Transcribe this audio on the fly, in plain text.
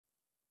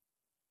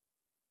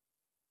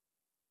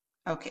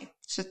Okay,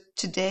 so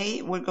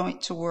today we're going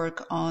to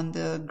work on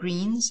the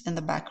greens in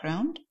the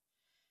background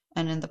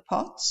and in the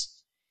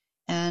pots.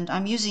 And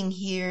I'm using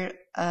here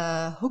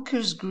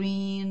Hooker's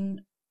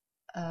Green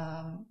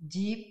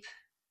Deep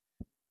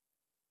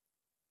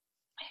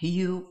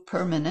Hue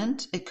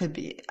Permanent. It could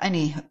be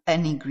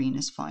any green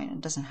is fine.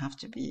 It doesn't have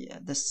to be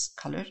this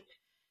color.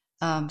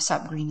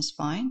 Sap green is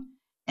fine.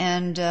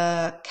 And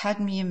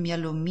cadmium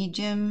yellow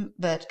medium,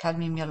 but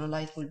cadmium yellow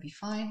light will be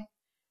fine.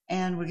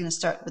 And we're going to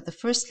start with the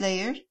first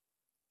layer.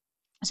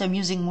 So I'm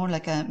using more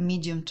like a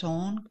medium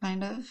tone,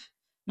 kind of.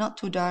 Not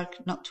too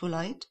dark, not too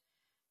light.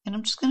 And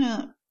I'm just going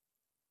to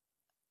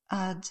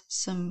add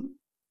some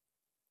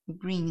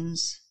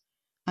greens.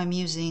 I'm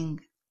using,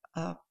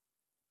 you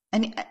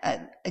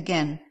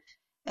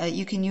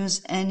can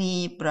use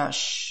any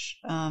brush.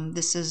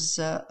 This is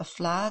a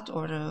flat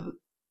or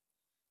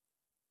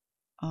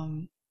a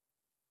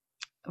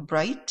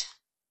bright.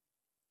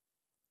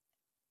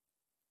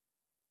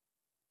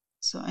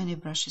 So any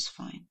brush is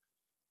fine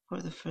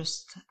for the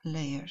first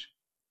layer.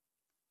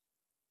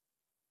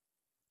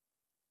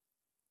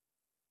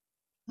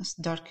 Let's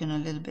darken a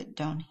little bit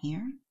down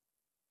here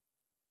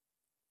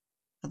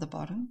at the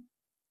bottom.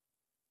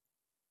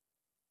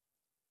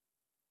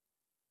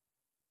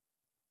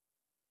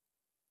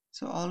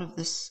 So all of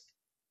this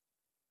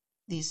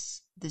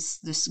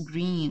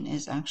green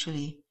is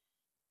actually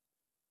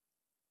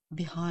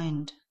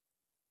behind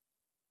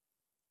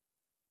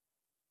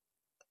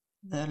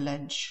the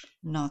ledge,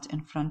 not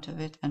in front of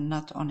it and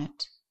not on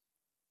it.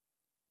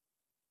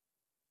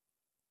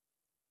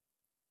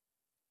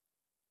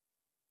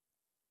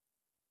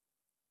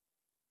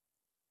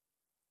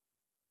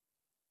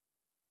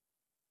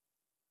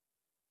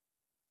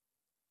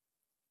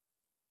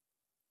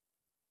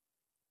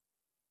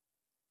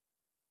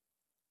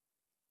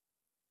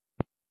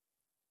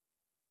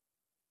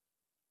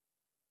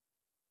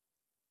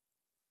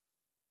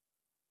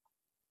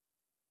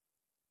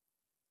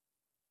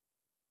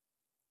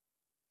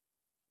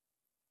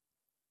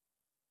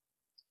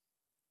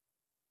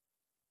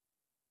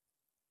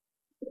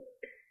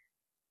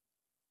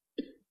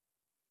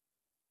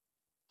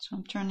 So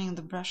I'm turning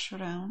the brush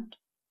around,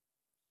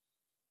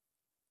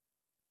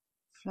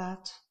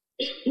 flat.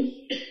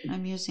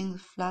 I'm using the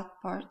flat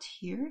part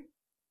here,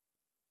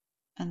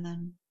 and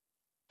then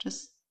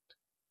just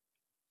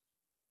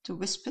to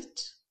wisp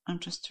it, I'm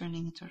just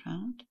turning it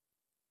around.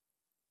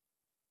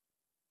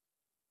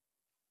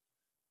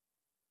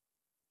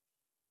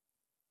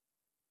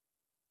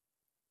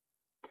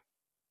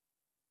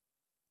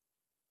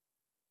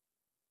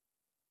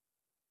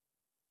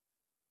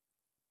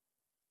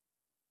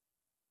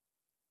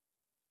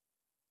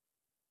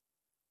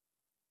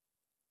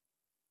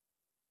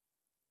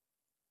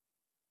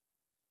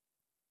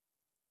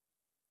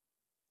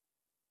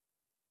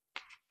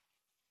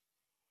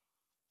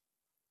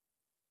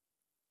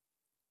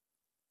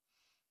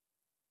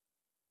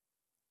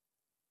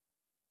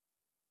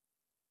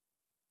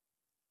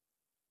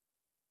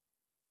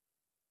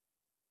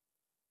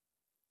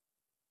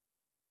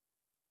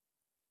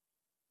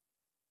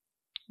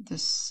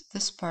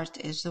 This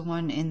part is the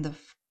one in the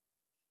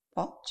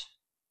pot.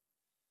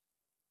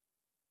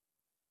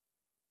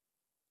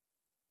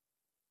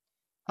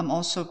 I'm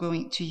also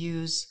going to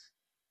use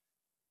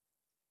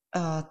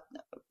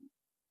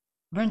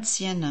burnt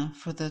sienna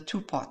for the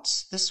two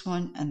pots, this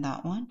one and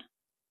that one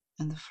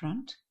in the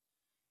front.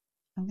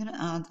 I'm going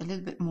to add a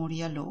little bit more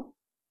yellow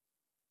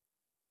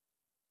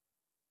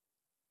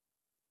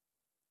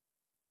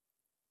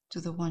to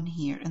the one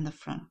here in the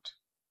front,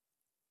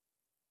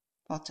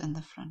 pot in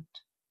the front.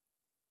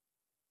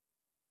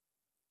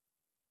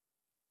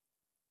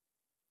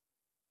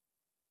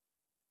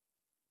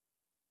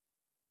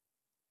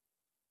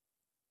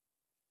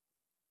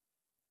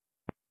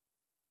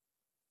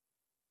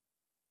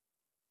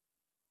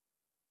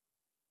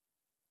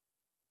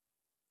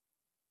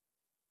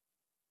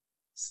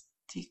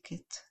 Take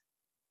it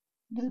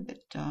a little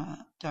bit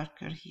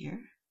darker here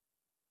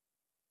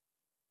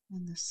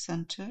in the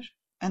center,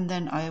 and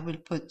then I will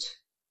put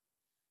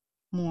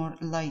more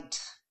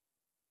light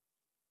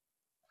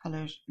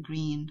color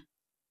green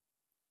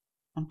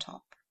on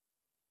top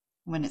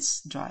when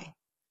it's dry.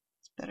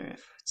 It's better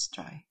if it's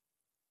dry.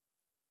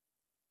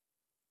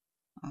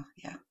 Oh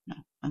yeah, no,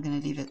 I'm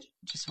gonna leave it.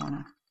 Just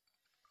wanna.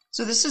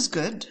 So this is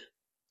good.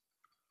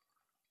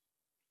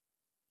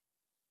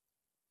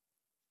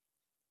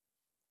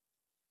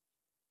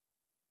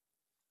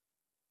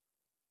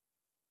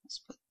 Let's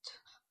put.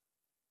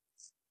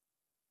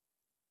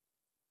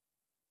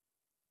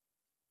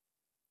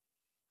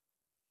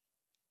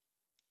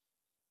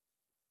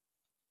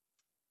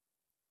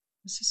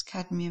 This is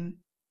cadmium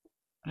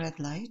red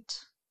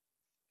light.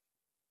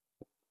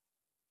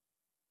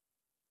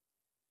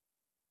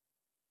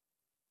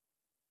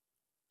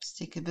 Let's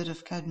take a bit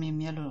of cadmium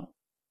yellow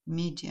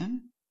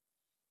medium,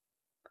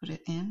 put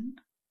it in,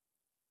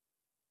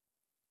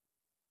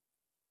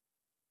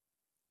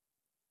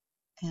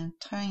 and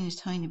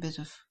tiny bit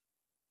of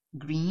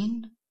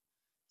green,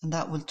 and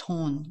that will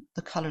tone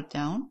the color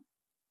down.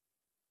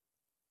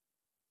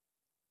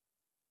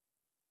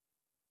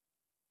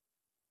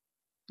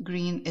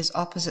 Green is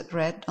opposite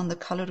red on the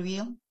color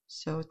wheel,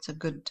 so it's a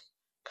good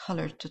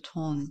color to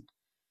tone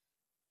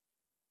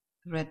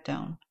red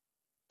down.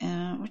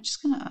 And we're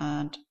just going to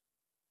add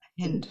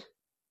a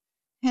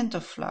hint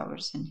of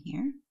flowers in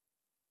here,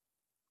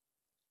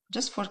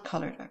 just for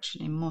color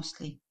actually,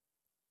 mostly.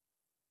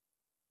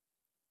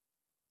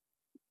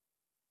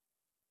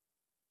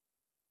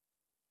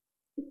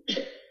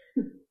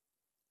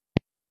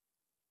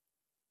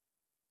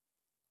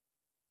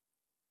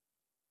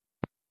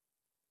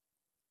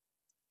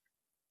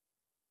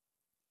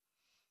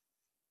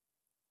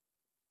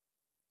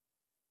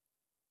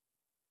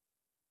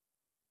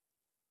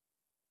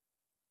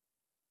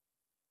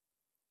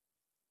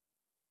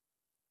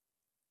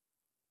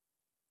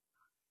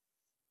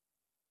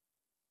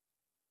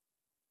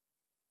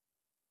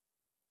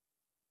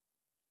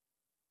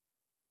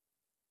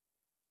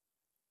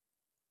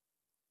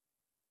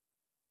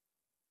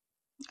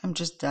 I'm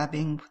just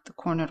dabbing with the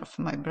corner of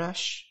my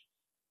brush.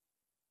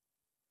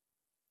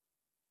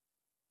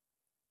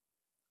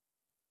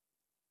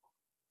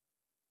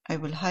 I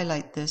will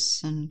highlight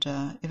this and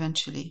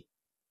eventually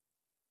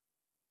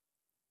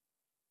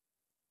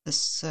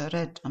this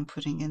red I'm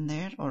putting in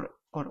there, or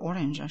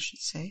orange I should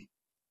say.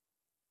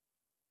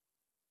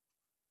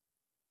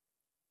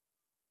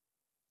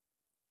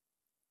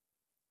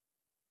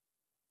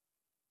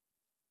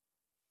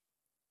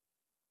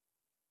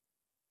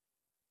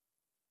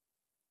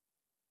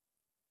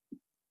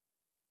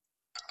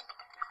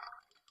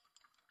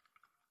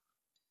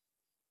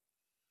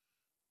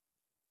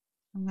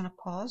 I'm going to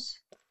pause.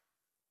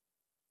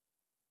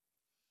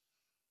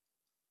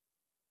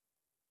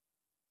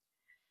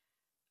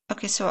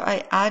 Okay, so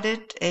I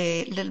added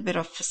a little bit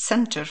of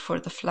center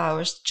for the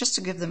flowers just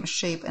to give them a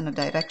shape and a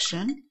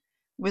direction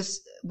with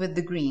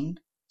the green,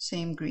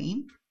 same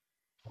green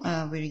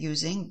we're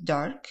using,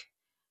 dark.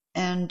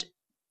 And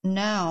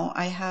now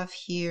I have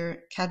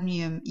here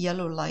cadmium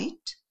yellow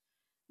light.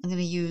 I'm going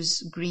to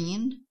use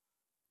green,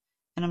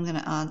 and I'm going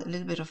to add a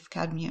little bit of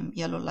cadmium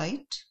yellow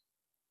light,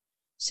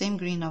 same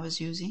green I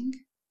was using.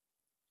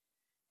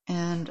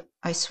 And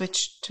I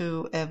switched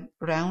to a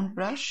round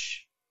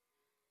brush,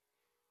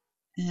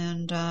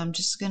 and I'm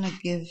just going to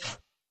give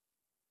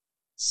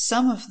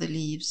some of the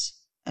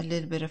leaves a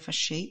little bit of a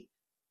shape.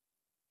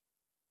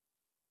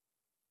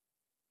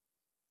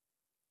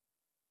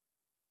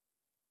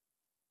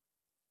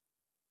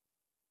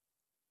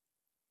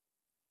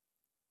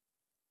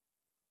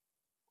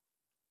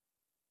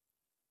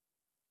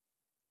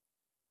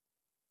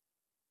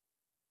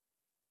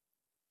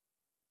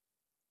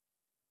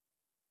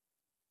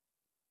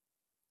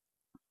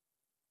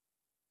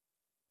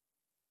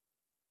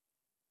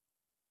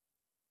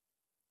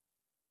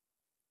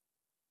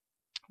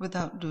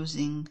 Without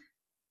losing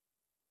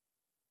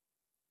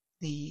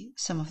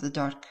some of the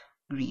dark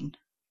green.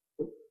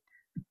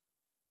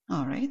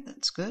 All right,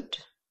 that's good.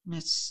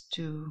 Let's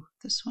do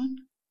this one.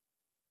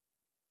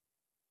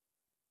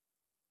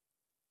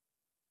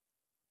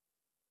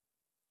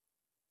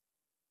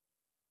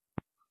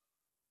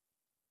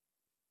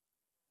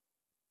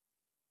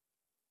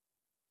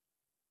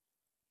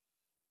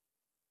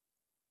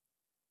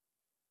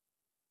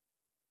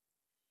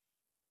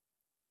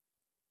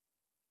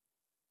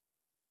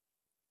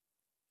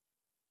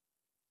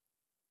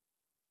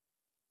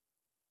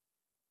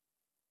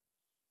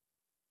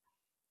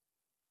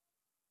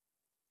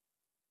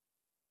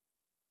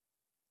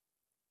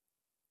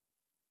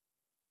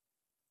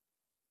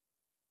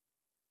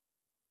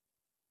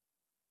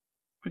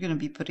 We're going to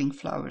be putting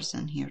flowers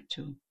in here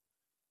too.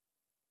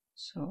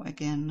 So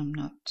again, I'm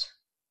not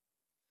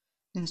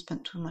going to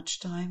spend too much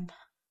time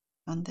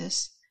on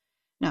this.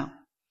 Now,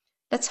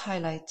 let's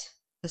highlight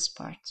this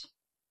part.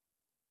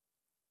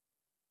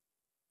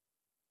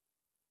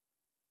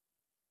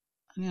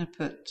 I'm going to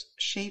put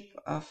shape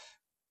of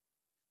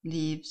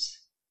leaves,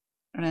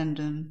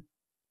 random.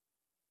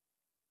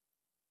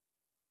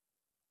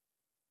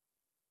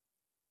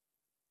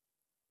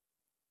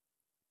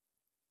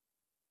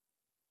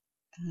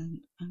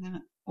 And I'm going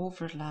to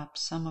overlap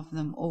some of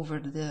them over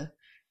the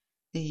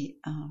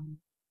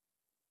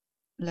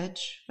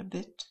ledge a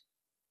bit.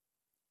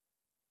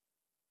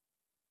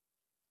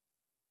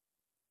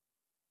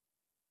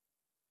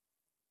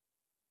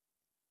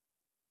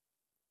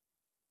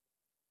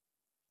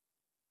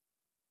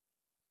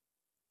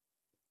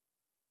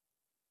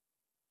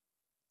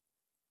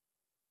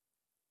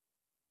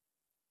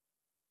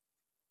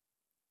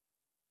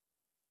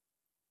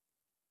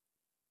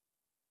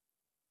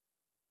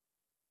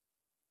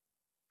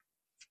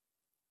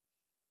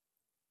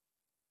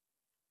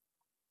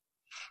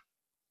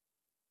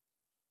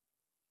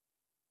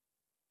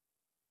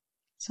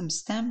 Some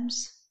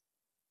stems.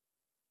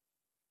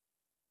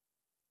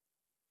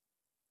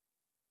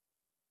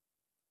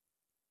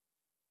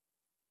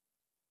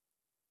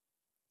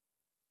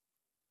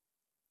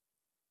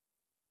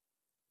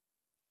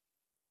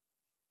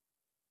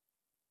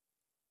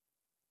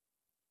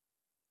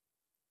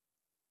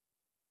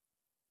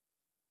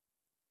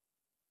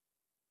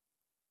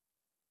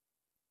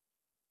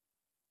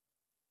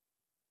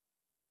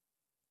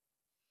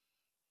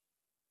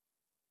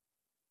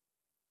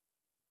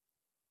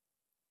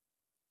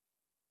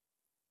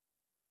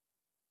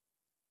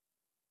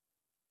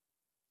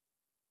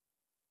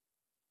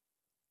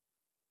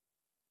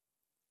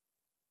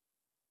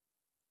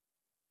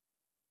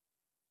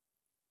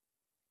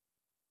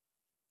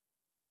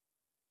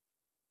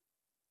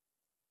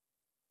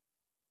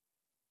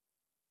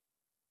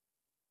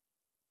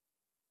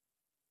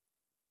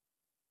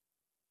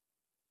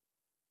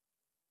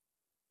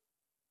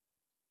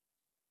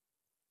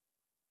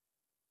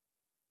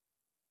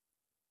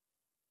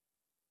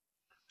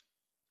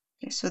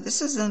 Okay, so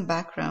this is in the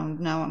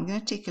background. Now I'm going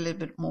to take a little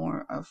bit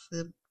more of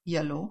the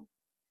yellow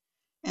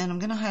and I'm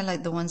going to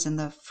highlight the ones in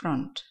the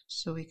front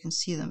so we can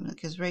see them,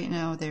 because right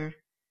now they're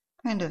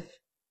kind of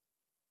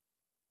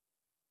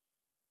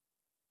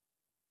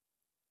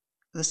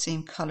the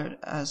same color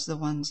as the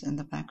ones in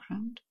the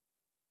background.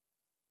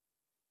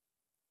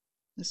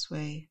 This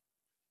way,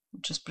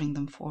 we'll just bring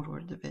them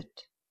forward a bit.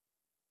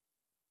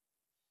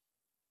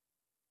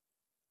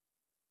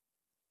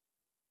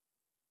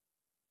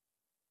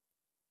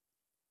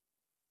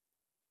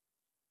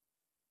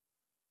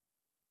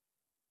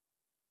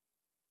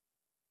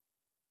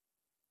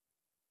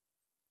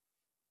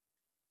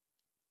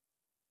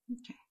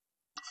 Okay.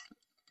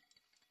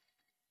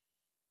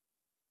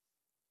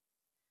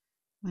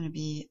 I'm going to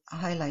be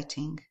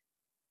highlighting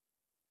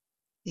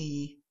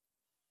the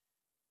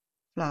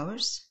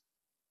flowers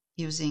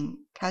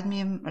using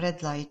cadmium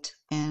red light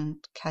and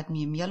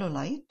cadmium yellow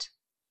light.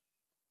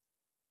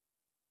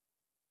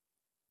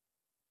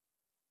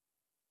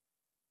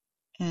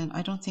 And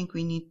I don't think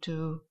we need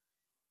to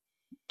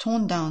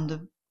tone down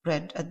the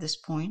red at this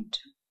point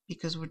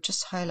because we're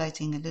just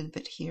highlighting a little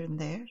bit here and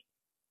there.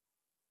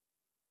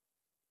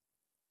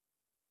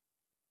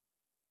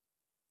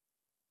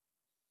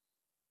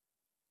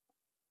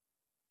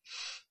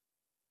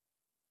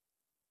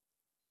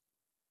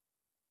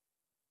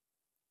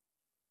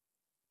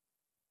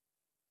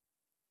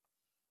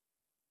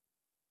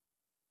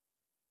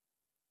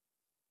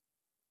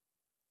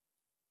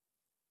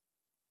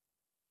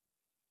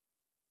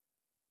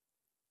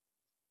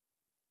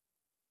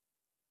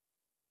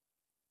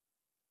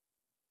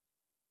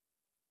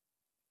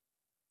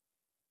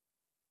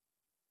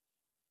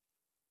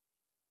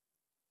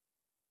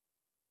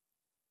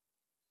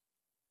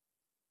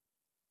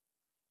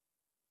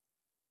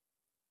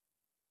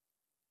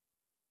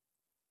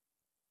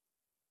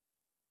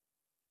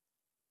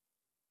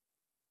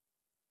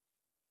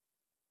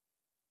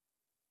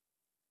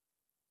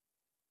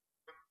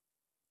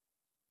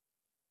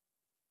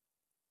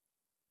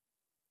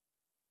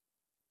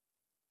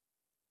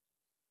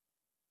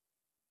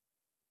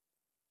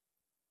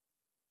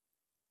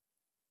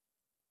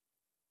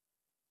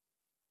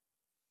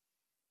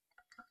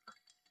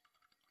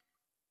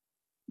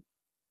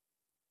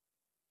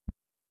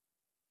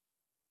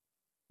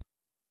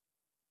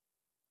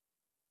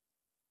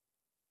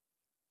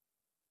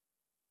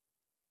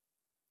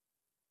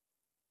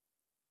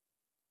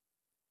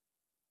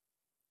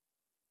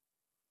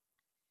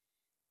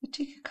 I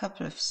take a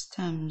couple of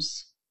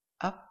stems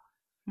up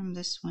from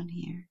this one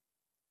here.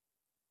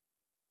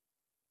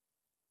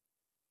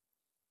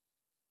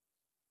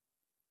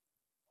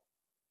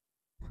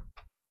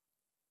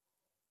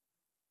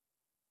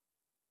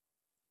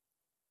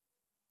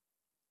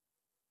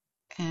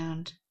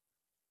 And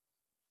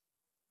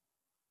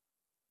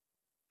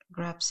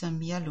grab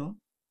some yellow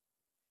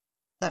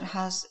that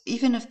has,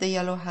 even if the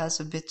yellow has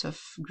a bit of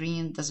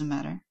green, doesn't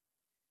matter.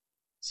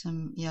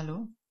 Some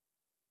yellow.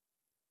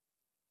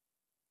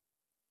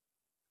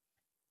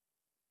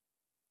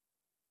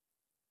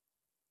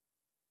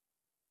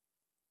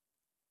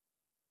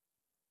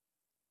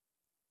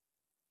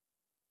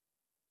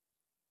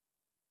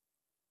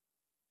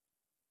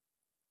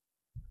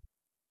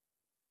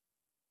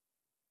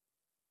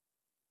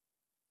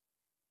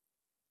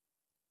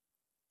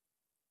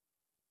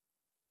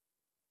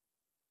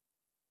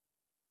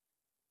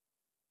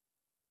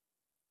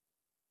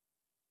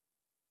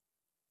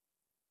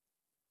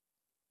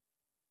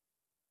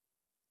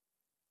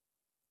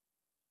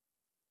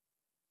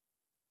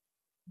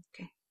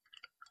 Okay.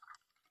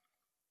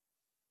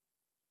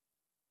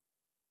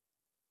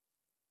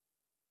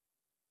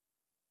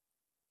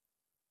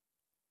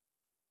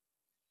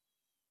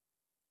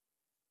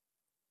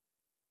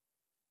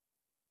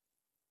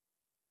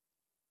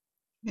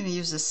 I'm going to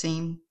use the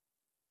same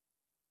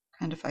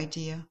kind of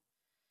idea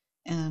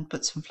and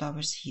put some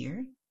flowers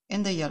here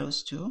in the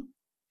yellows too,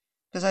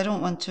 because I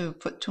don't want to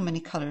put too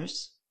many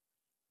colors,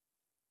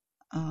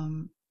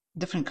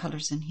 different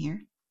colors in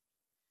here.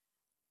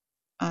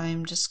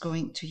 I'm just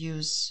going to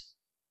use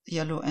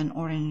yellow and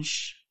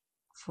orange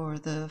for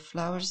the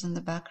flowers in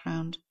the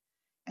background,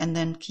 and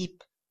then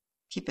keep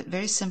it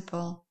very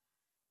simple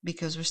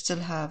because we still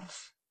have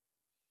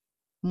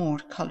more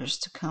colors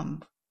to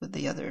come with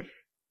the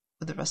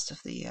rest of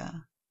the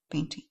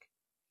painting.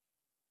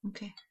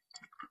 Okay.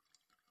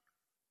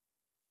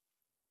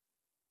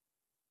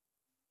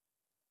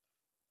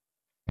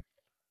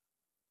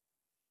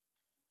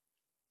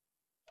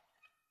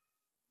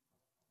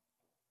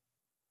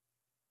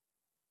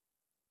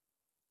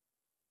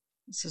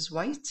 This is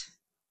white.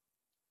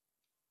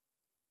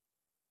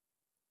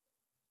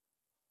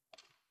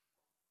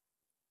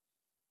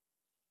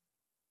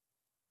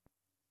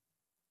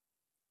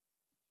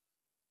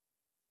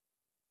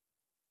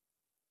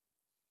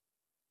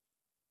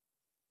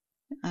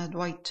 Add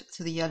white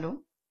to the yellow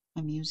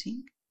I'm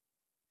using.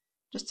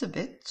 Just a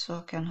bit so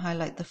I can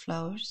highlight the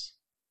flowers.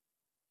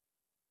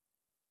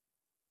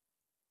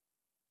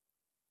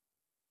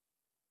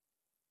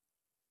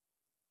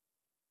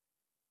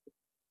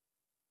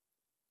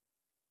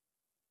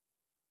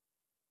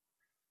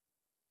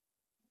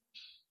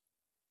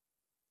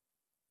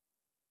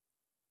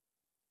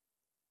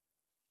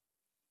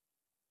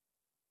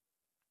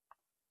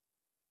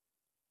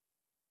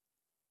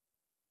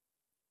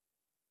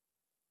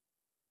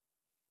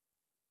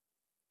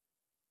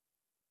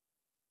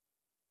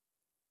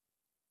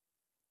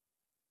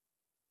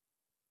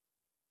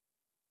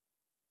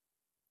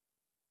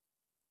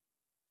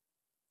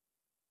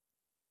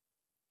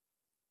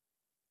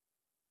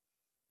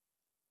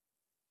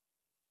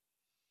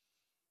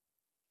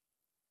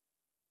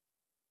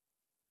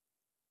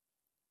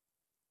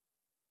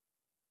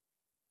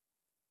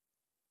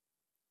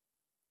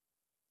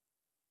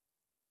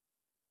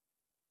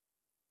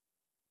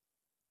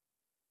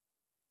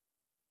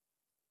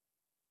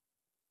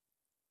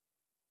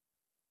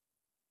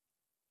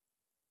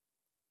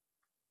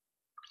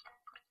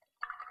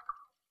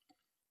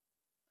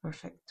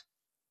 Perfect.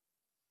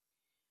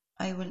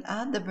 I will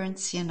add the burnt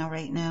sienna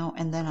right now,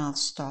 and then I'll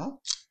stop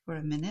for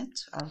a minute.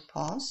 I'll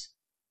pause.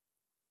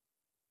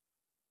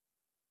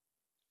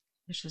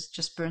 This is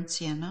just burnt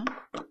sienna.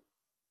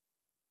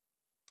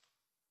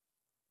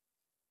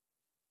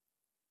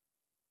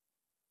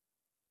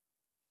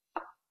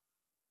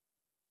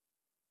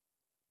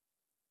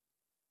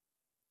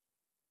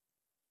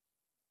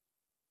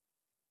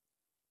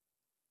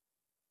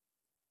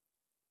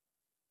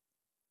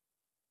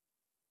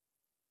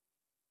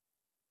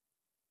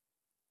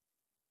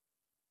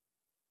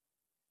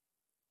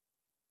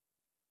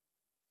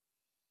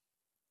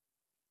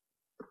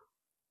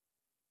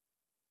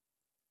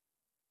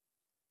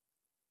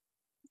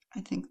 I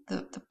think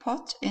the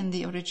pot in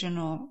the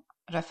original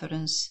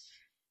reference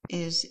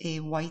is a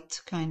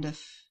white kind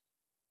of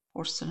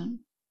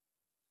porcelain,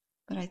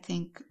 but I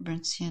think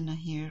burnt sienna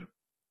here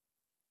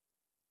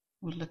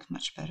would look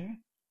much better.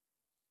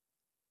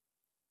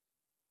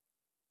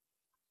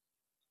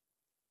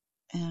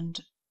 And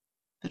a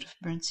bit of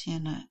burnt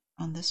sienna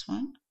on this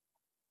one.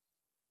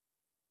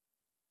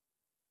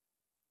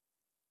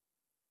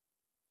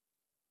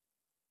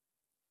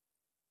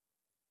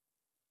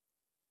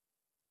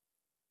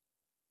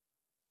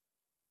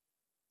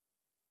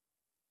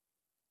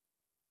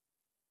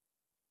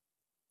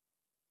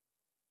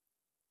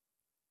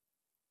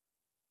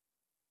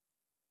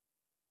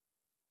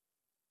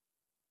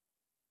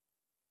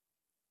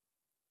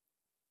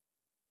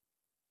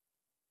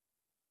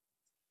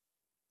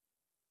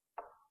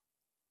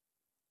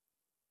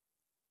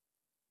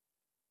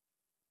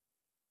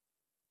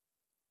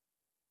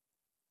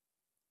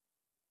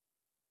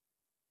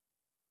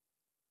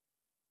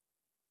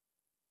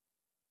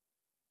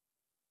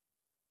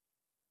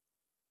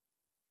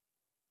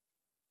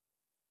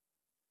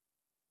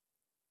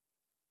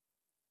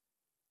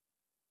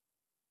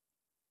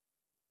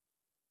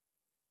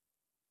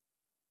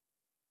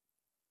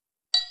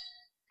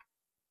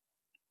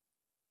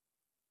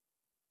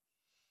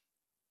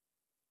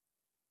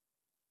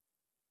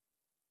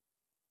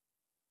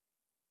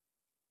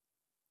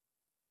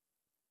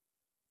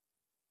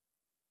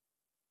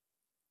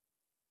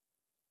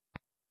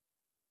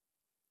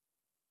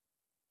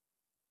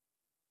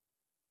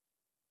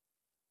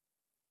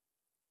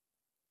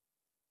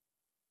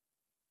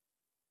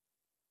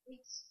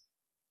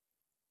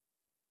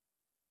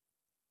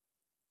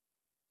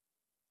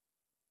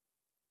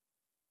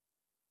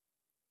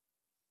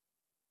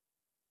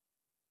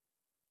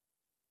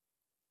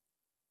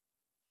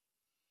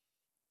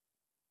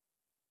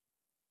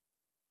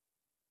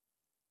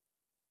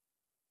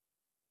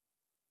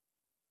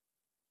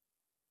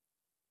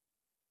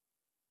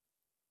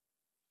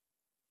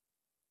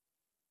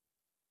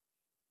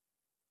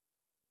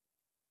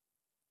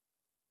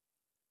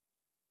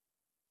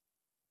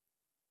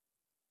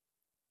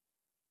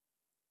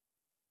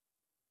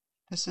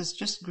 This is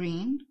just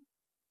green,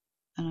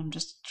 and I'm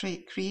just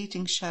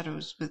creating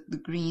shadows with the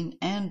green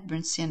and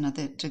burnt sienna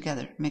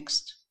together,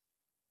 mixed.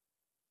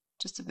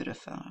 Just a little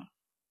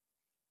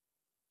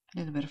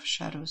bit of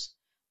shadows.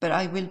 But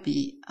I will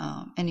be,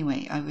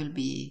 anyway, I will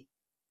be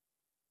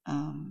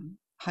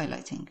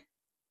highlighting.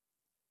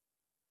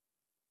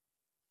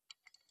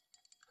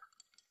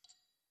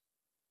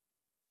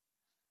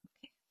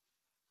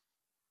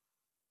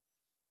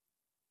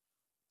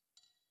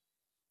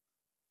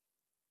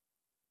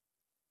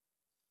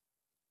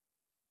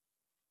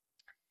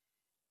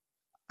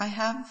 I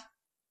have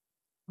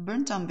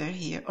burnt umber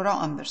here,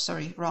 raw umber,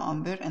 sorry, raw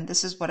umber, and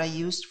this is what I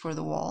used for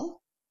the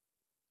wall.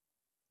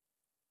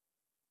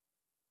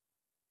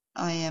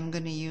 I am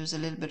going to use a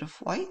little bit of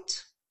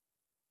white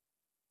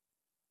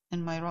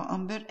in my raw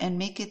umber and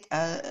make it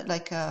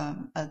like a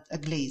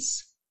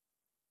glaze.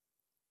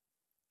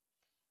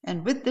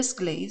 And with this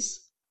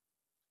glaze,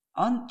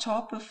 on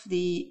top of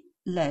the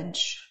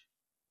ledge,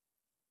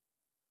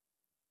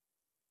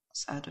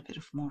 let's add a bit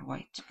of more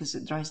white because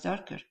it dries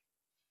darker.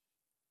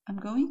 I'm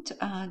going to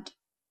add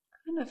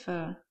kind of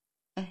a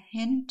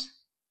hint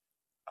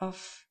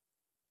of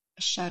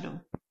a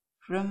shadow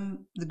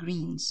from the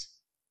greens,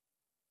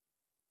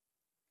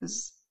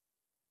 because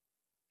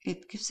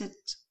it gives it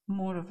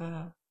more of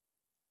a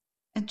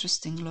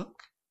interesting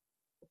look.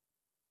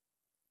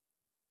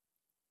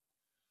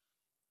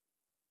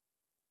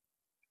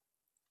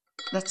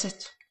 That's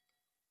it.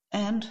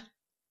 And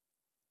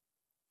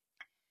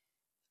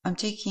I'm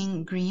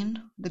taking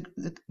green,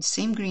 the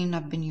same green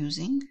I've been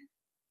using,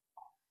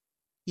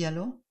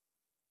 yellow,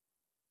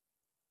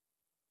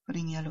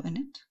 putting yellow in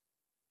it,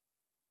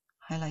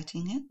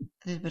 highlighting it,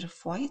 a little bit of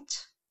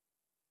white,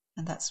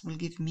 and that will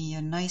give me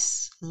a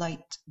nice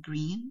light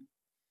green.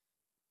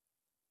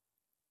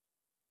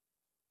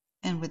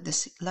 And with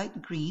this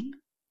light green,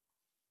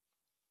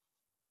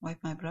 wipe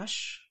my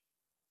brush,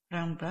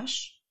 round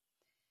brush,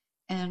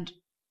 and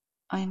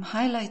I'm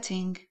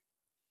highlighting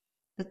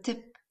the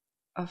tip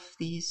of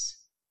the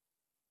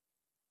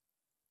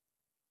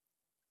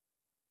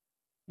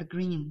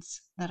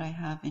greens that I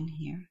have in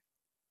here.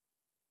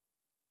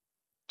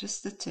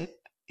 Just the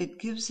tip. It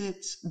gives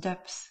it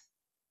depth,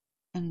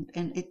 and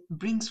it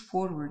brings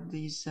forward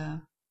these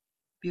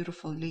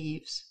beautiful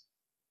leaves.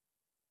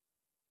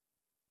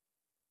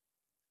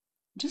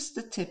 Just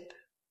the tip,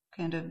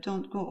 kind of,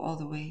 don't go all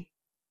the way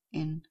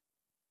in.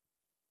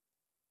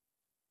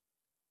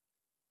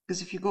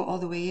 Because if you go all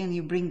the way in,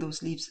 you bring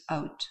those leaves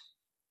out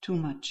too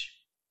much.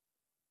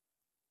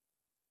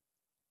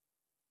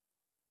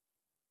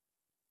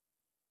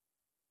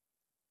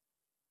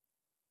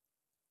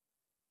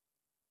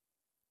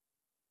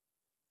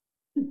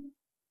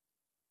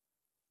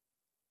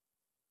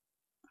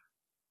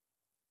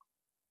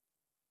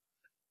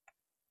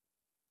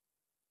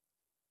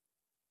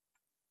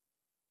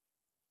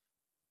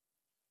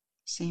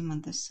 Same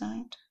on this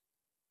side.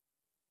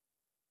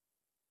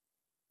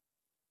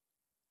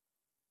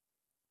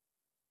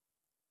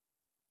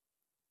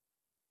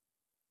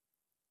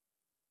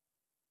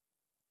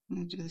 I'm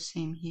going to do the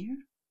same here.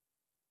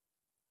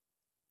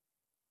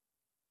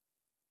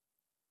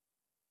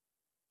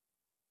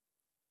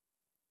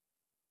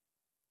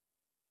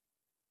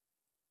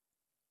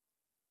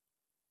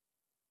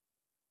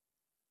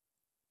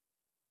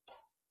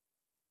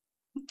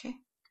 Okay.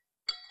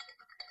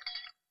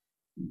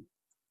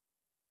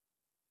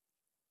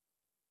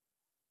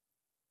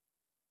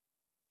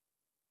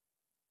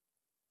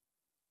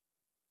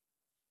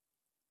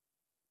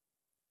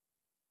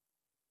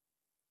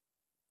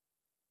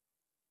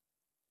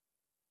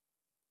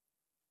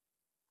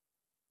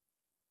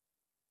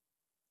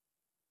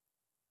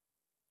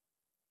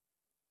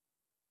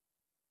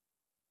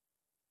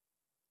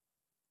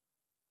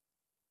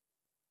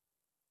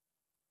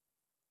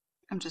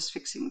 I'm just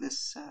fixing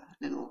this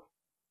little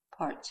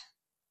part.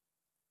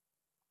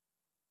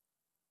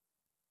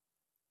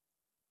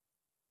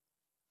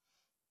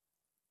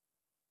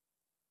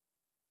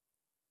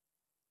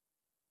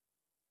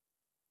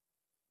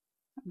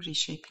 I'm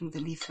reshaping the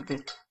leaf a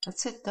bit.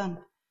 That's it, done.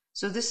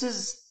 So this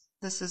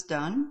is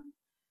done.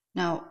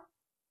 Now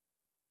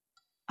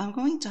I'm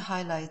going to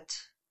highlight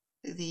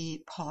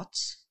the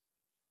pots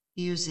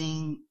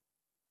using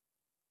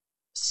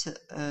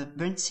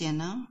burnt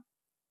sienna,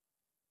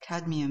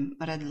 cadmium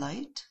red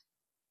light,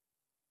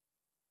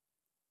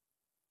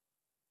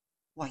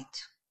 white.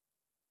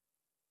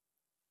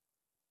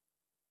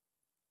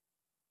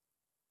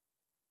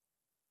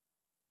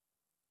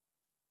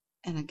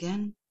 And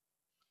again,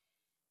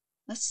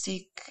 let's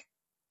take,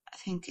 I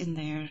think in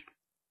there,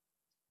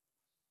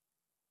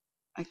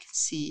 I can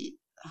see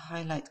a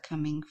highlight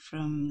coming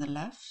from the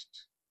left.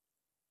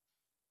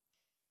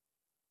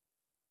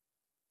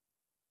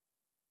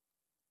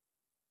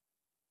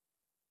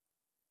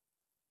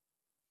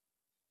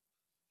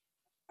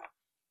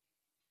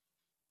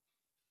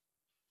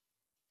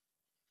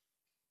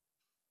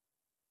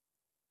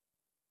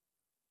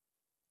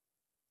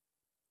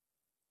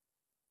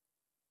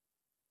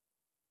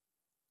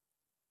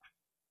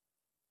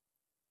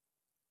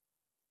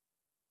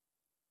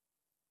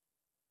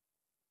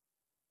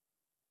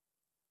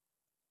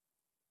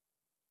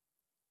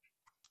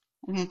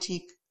 I'm going to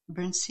take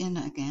burnt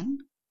sienna again,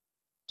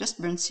 just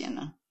burnt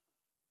sienna,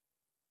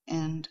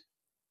 and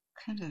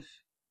kind of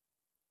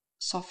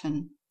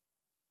soften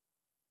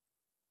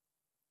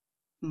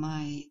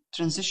my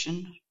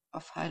transition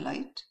of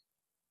highlight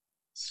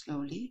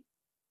slowly.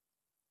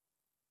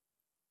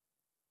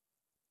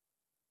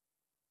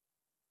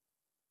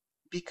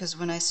 Because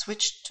when I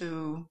switch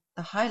to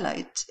the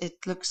highlight, it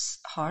looks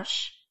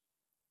harsh,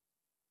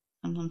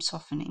 and I'm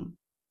softening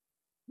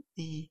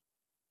the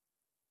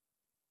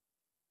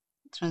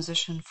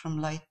transition from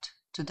light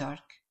to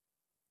dark.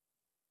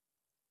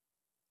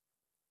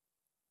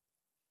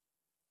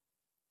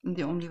 And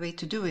the only way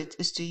to do it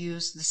is to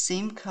use the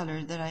same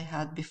color that I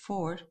had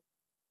before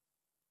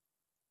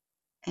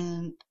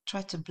and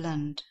try to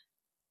blend.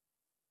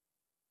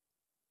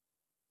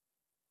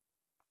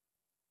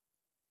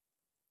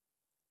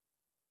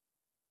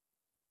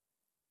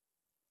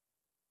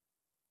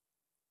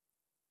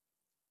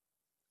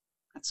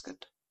 That's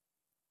good.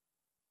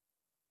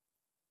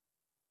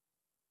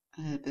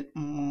 A little bit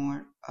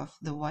more of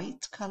the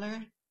white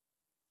color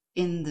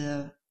in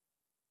the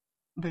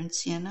burnt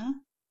sienna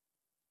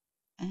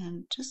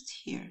and just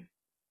here.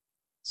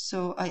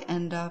 So I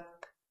end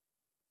up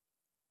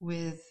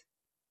with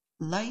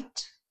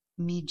light,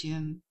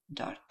 medium,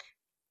 dark.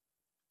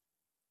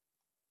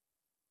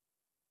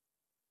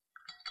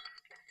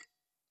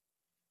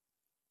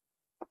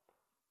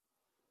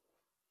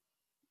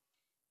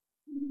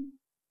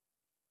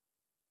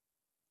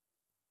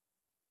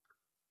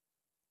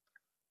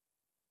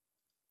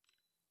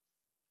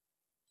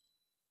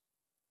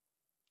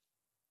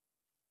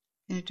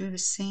 I'm going to do the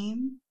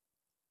same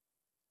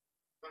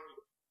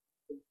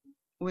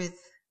with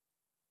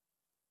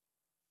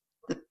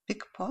the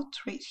big pot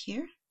right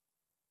here.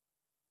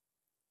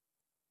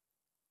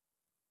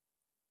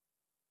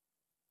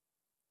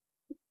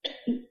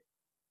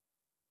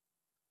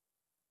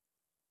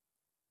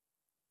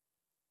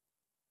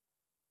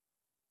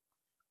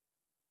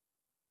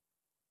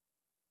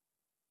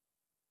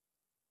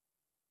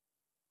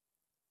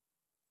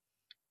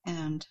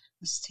 And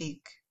let's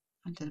take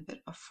a little bit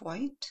of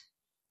white,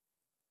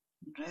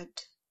 red,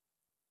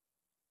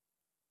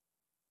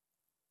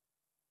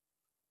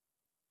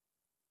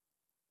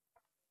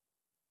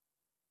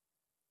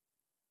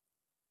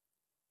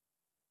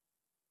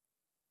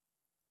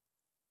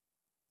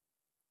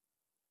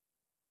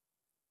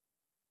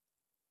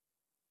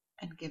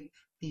 give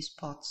these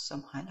pots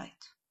some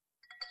highlight.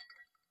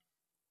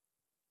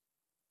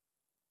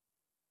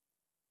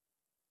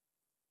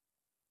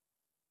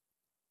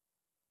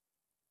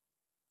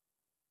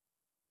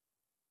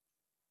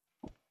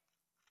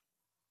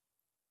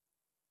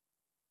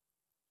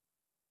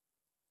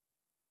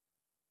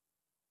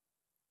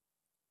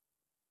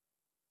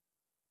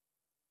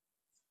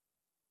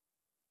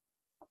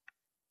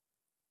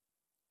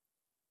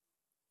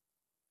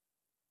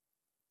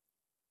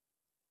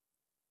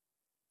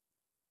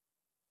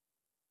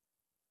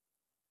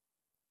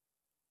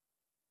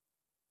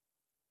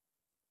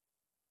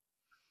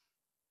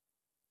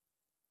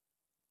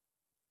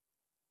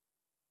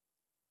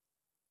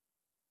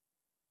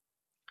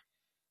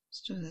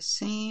 Let's do the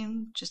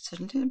same, just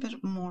a little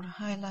bit more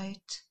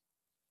highlight,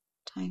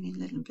 tiny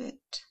little bit.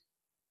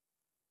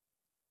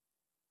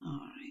 All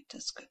right,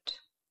 that's good.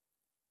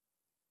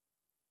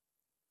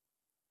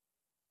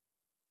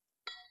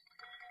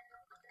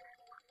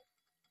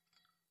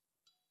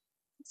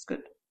 That's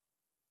good.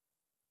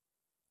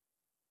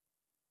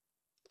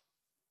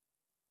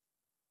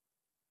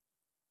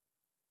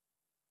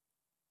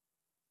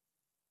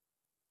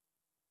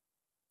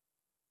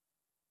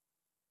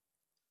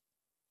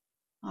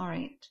 All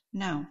right,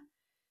 now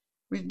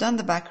we've done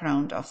the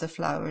background of the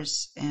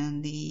flowers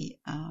and the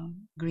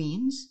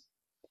greens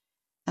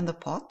and the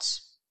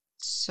pots.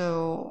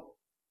 So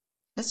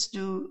let's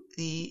do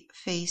the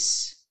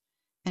face,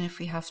 and if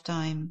we have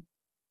time,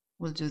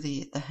 we'll do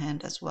the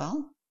hand as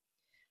well.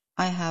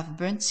 I have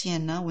burnt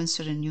sienna,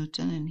 Winsor &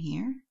 Newton in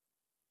here.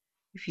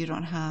 If you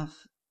don't have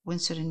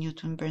Winsor &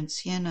 Newton burnt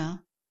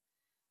sienna,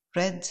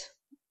 red,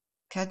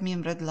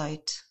 cadmium red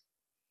light,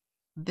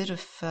 a bit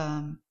of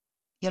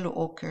yellow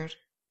ochre,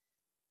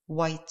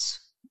 white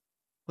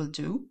will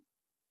do.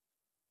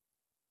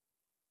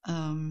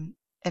 And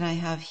I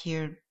have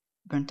here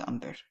burnt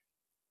umber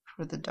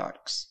for the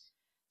darks.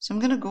 So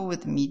I'm going to go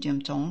with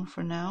medium tone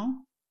for now.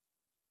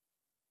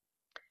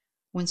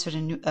 Winsor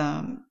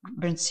and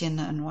burnt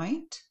sienna and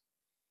white.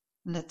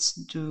 Let's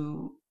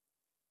do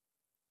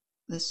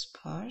this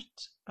part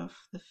of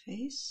the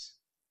face.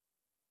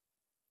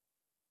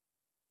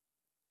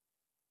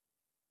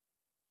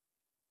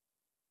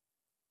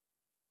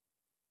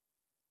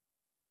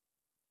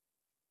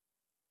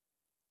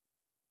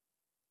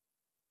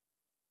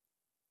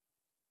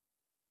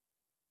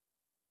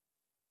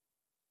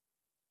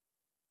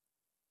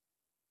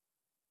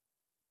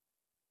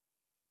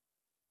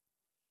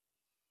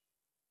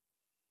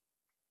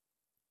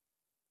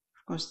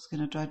 Of course, it's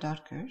going to dry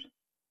darker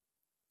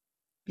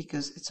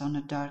because it's on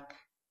a dark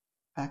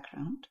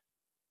background.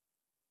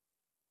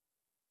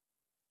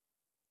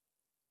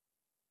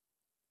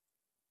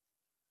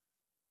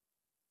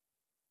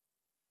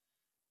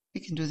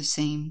 We can do the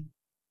same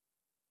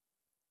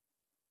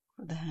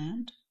for the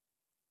hand.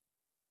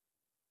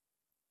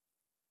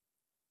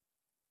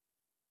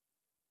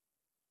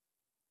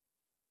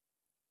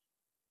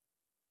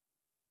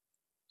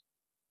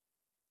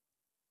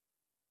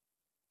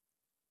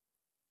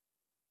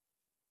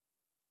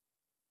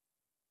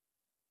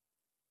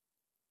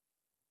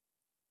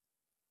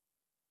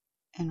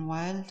 And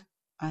while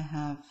I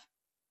have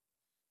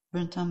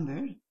burnt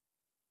umber,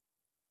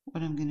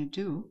 what I'm going to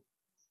do,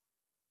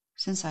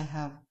 since I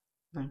have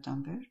burnt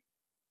umber,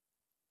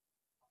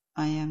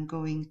 I am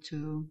going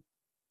to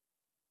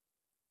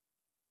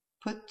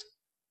put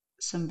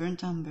some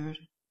burnt umber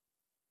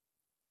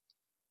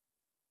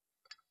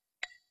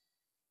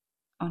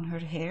on her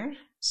hair,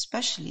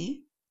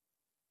 especially.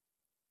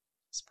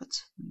 Let's put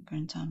some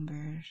burnt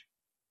umber.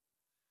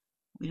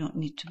 We don't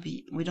need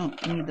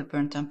the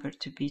burnt umber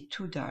to be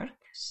too dark,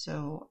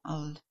 so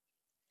I'll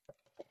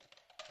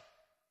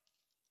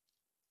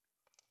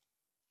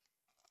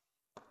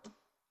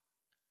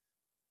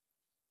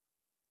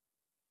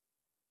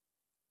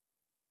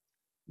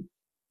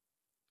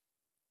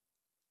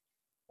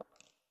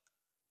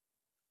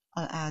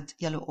add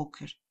yellow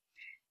ochre,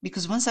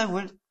 because once I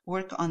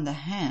work on the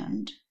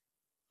hand,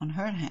 on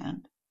her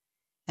hand,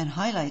 and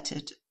highlight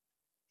it,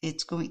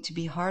 it's going to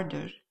be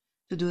harder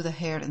to do the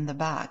hair in the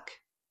back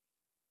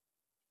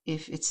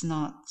if it's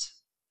not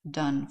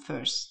done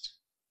first.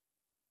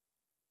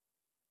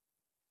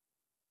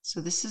 So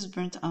this is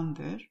burnt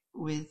umber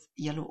with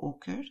yellow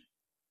ochre.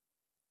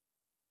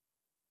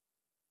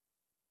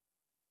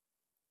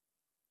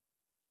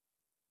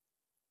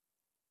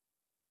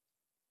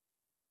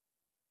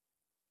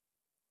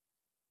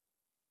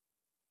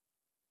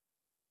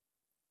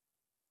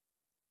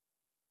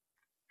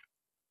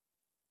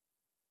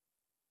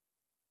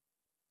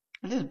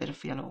 A little bit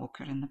of yellow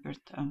ochre in the burnt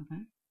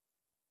umber.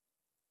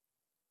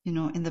 You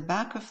know, in the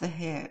back of the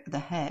hair, the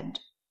head,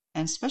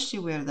 and especially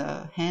where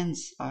the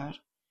hands are,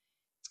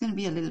 it's going to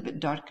be a little bit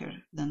darker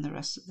than the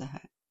rest of the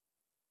head.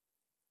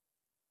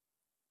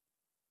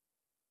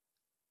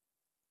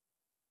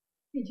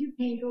 Did you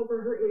paint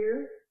over her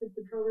ear with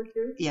the color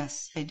too?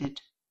 Yes, I did.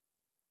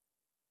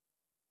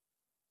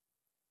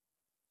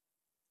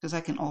 Because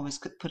I can always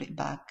put it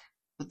back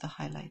with the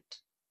highlight.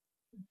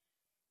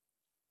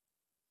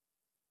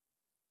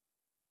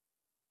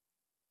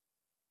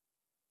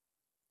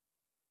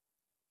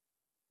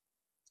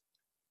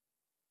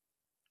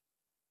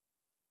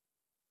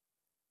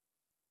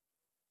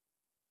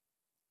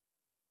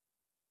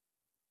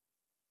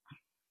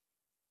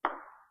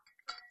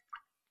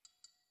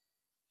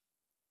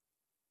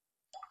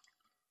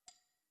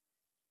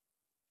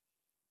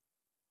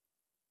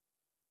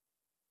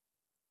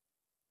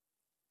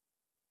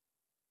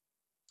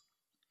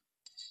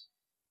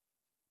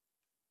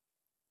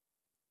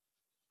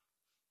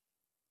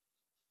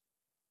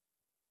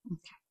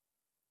 Okay.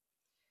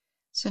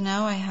 So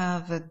now I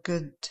have a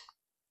good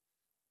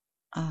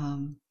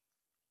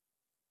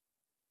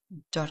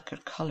darker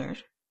color.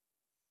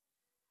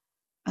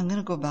 I'm going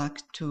to go back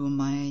to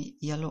my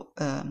yellow,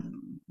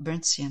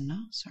 burnt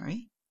sienna,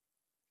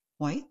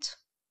 white,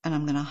 and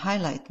I'm going to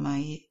highlight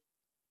my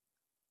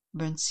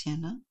burnt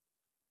sienna,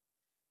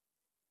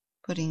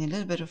 putting a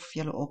little bit of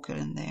yellow ochre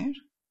in there.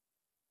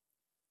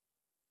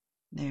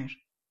 There,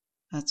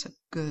 that's a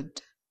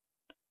good,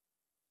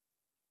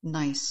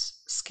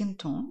 nice skin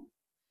tone.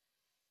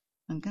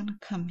 I'm going to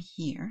come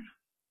here,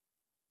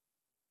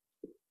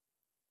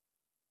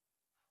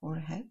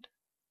 forehead,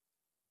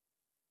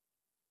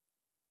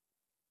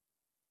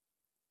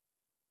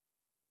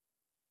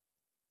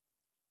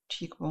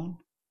 cheekbone,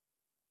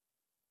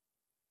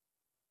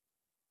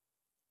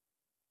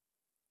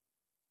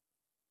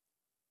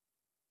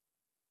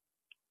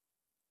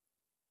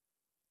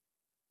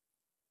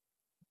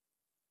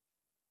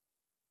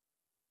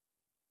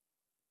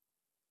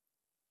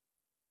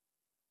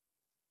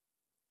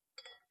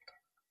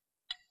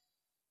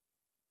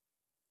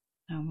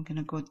 now I'm going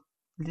to go a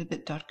little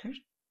bit darker,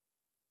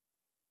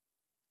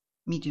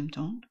 medium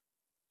tone.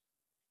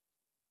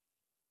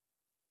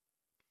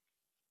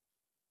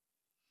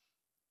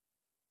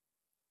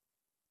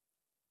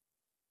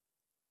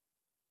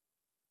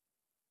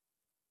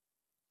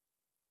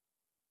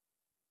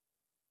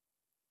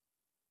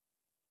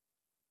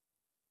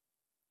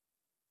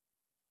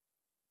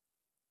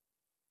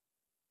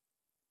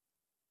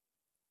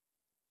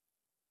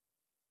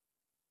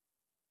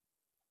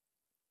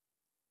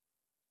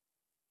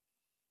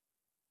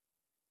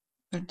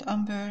 Burnt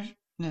umber, a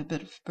little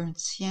bit of burnt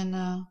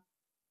sienna,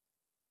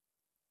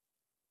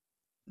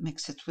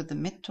 mix it with the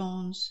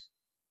midtones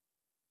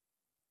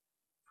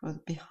for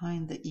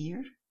behind the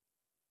ear.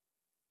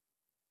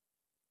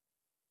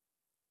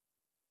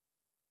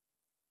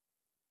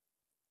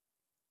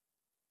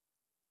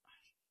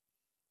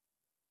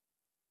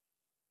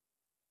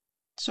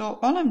 So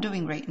all I'm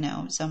doing right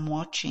now is I'm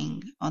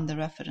watching on the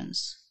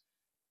reference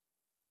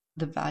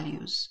the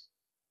values,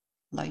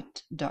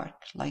 light, dark.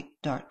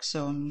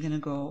 So I'm going to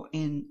go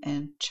in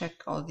and check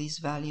all these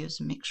values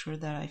and make sure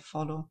that I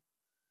follow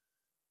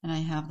and I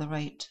have the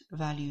right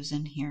values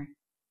in here.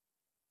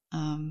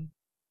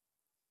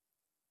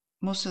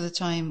 Most of the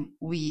time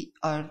we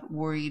are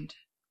worried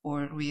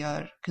or we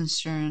are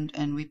concerned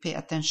and we pay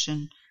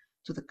attention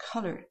to the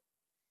color.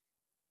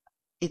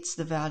 It's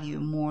the value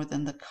more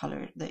than the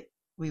color that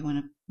we want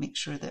to make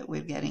sure that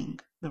we're getting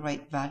the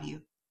right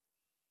value,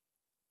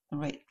 the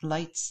right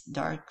lights,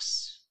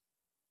 darks.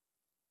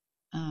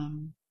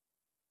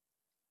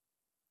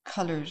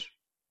 Color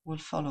will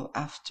follow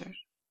after.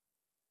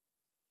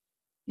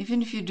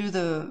 Even if you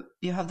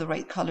have the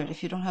right color,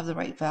 if you don't have the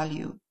right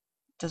value,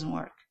 it doesn't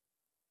work.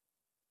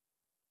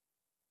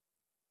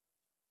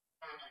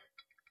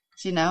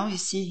 See now, you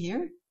see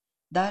here,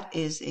 that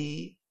is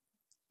a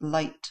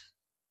light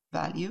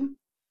value,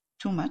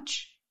 too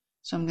much.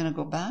 So I'm going to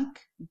go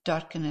back,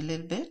 darken a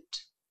little bit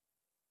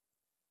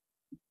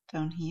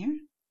down here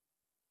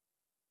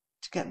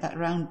to get that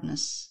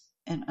roundness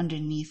and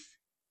underneath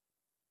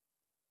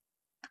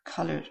the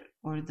color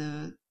or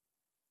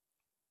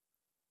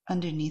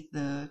underneath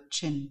the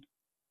chin.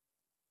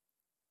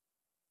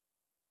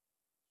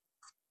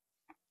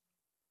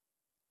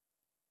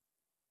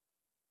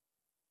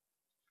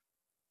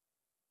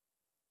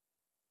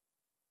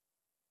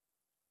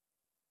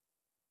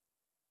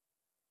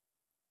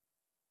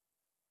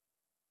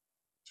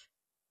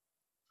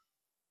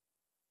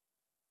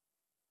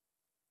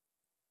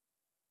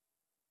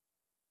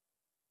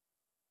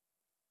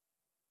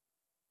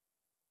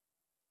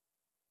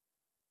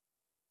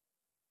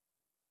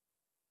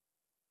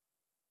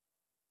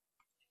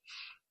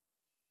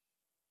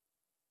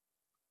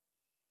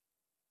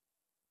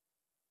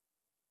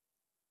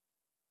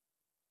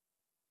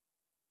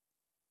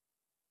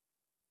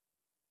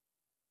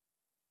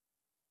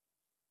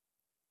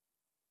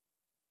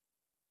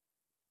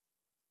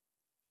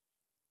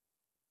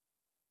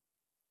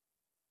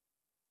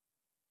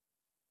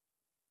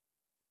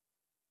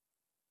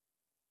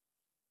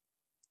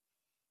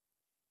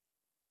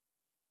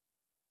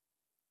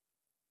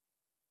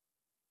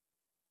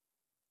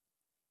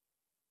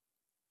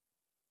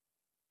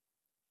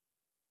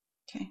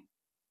 Okay.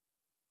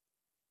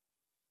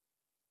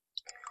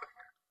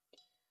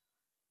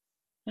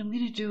 What I'm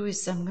going to do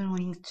is I'm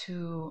going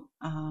to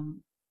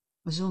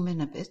zoom in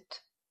a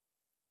bit.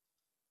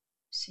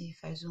 See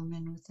if I zoom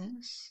in with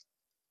this.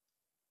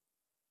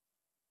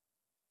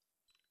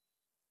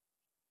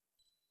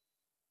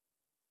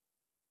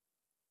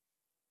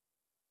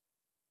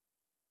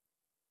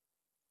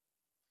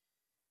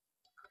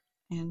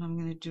 And I'm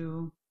going to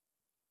do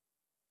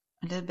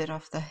a little bit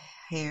of the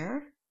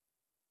hair.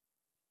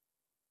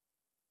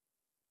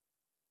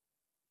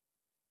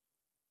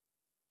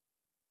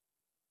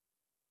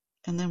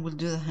 And then we'll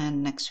do the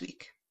hand next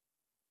week.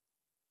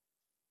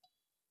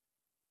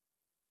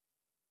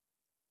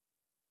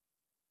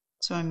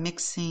 So I'm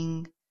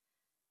mixing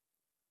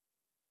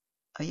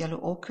a yellow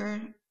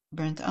ochre,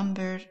 burnt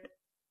umber,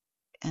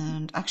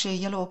 And actually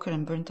yellow ochre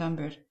and burnt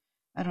umber.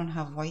 I don't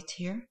have white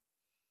here.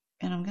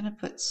 And I'm going to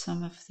put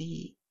some of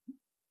the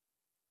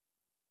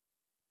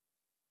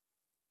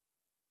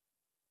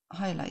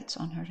highlights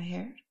on her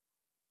hair.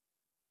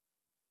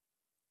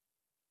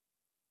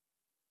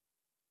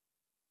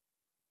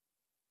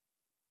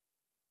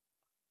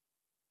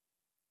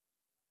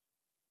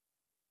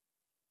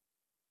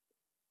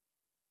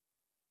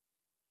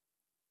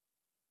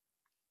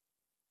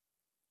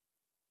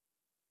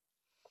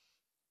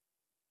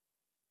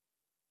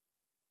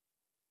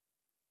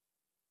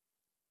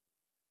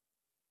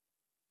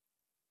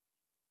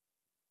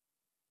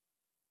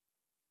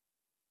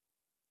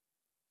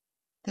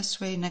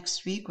 This way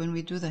next week when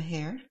we do the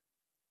hair,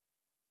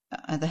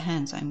 the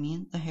hands I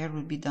mean, the hair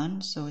will be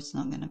done, so it's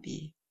not going to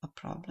be a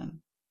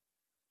problem.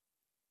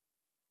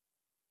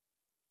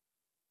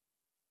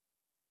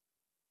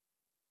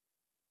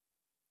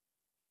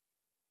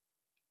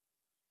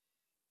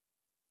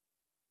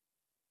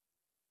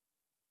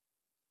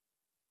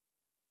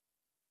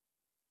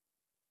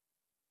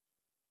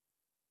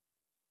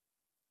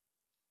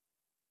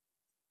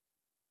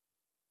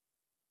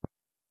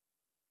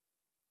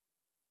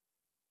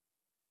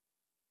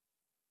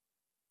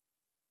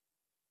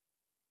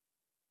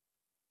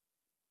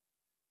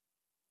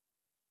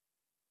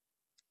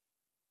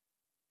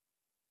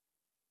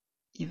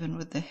 Even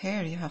with the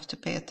hair, you have to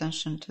pay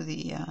attention to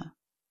the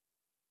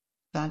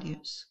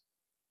values.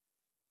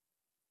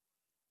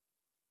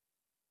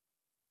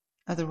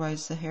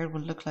 Otherwise, the hair will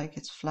look like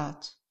it's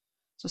flat.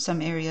 So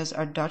some areas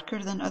are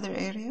darker than other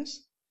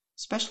areas,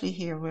 especially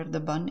here where the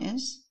bun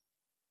is,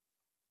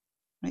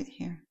 right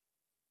here.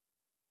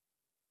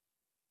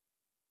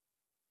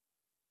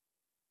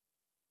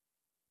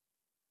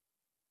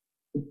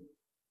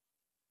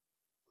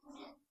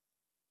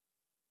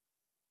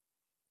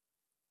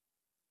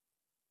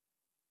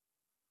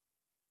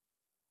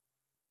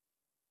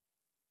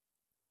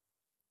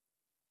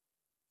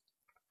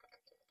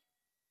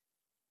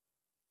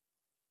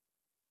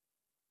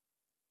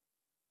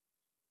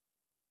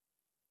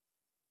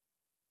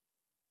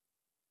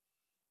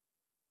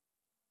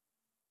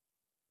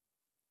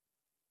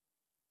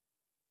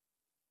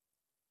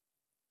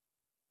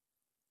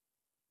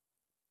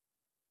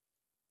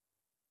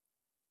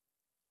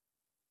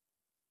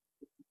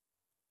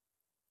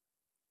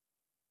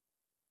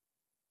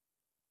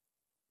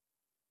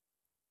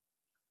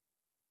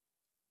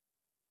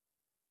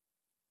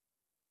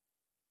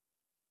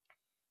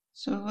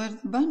 So where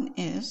the bun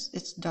is,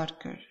 it's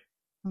darker.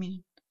 I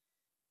mean,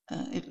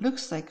 it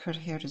looks like her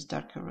hair is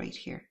darker right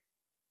here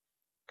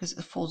because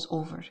it folds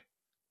over.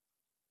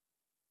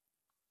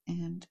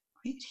 And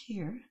right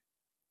here,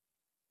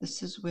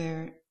 this is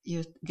where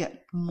you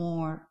get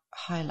more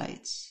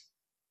highlights.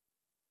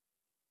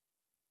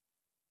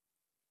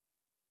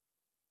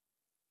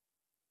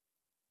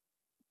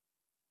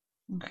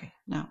 Okay,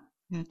 now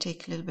I'm going to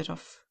take a little bit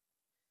of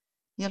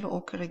yellow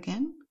ochre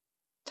again,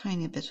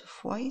 tiny bit of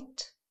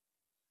white,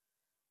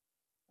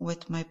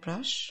 wet my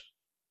brush,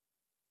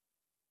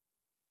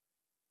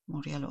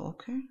 more yellow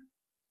ochre,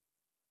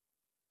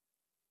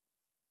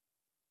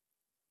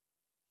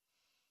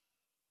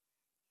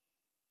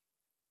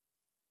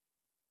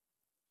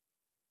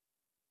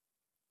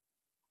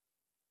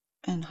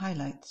 and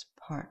highlight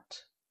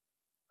part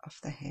of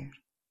the hair.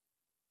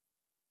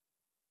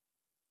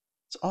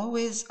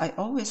 I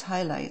always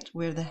highlight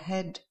where the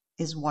head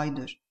is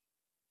wider.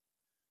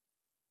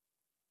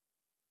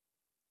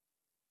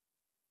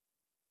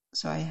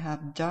 So I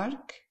have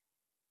dark,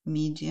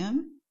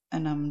 medium,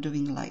 and I'm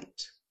doing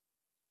light.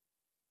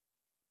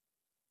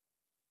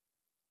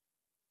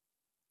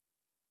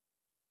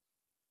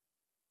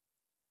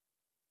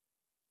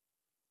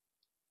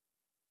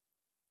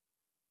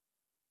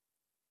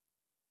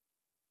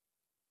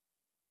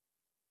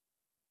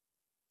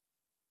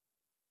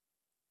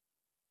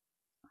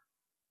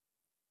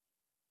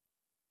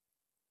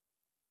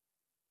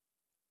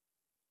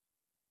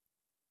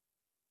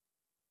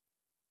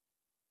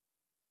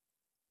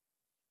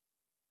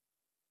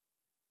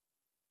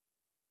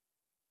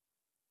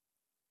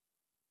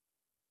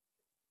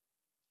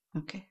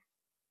 Okay.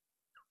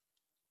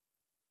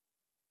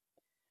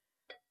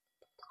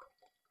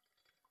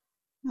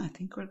 I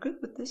think we're good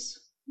with this.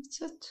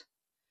 That's it.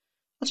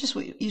 I'll just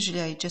wait.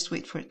 Usually I just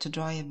wait for it to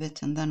dry a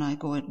bit and then I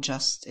go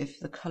adjust. If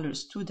the color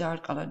is too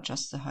dark, I'll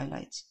adjust the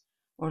highlights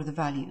or the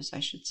values, I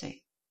should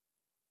say.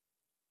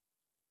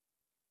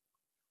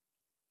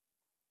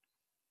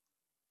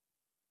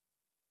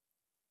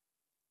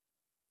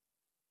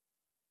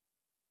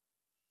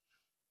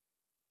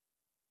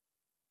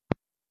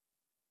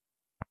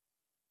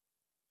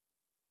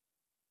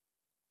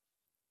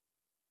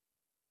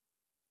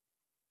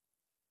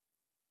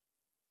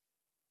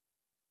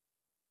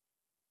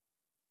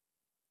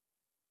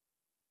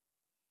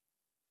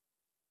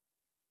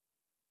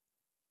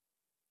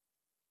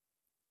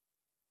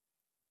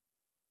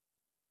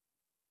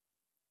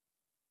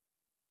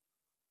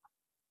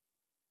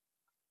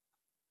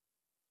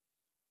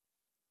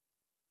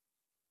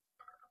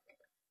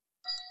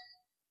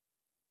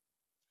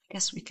 I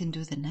guess we can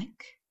do the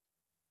neck.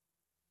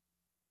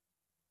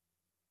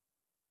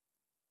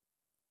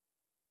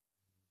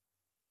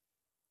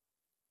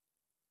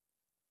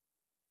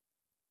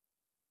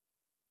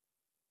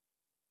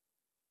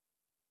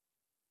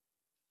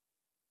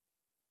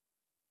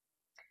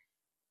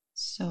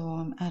 So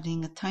I'm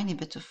adding a tiny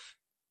bit of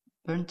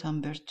burnt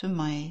umber to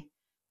my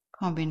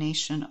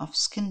combination of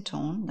skin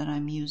tone that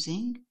I'm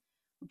using,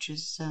 which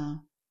is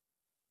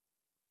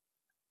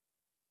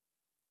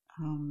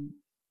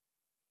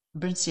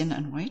burnt sienna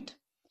and white.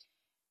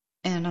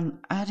 And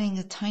I'm adding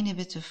a tiny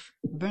bit of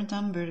burnt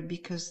umber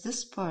because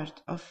this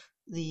part of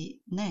the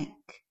neck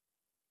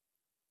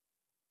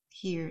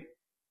here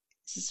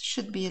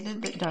should be a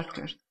little bit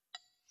darker.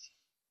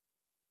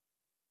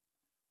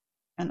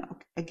 And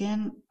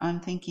again, I'm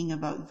thinking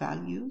about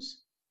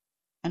values,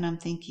 and I'm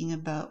thinking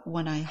about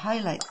when I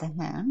highlight the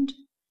hand,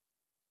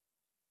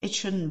 it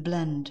shouldn't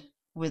blend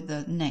with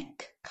the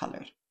neck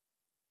color.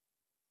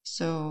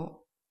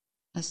 So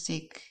let's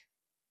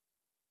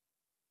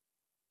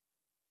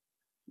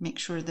make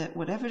sure that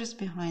whatever is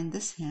behind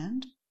this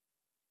hand,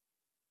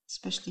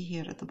 especially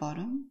here at the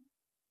bottom,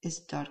 is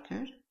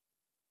darker.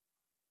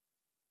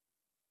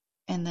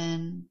 And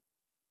then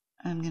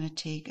I'm going to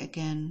take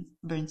again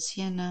burnt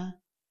sienna,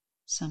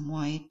 some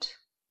white,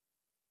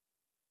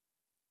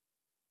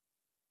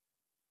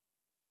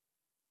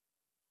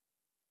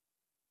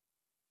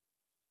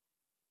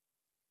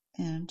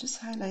 and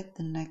just highlight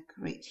the neck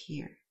right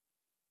here.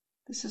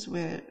 This is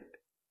where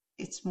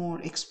it's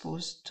more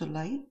exposed to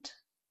light.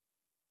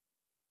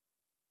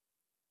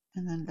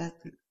 And then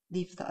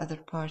leave the other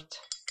part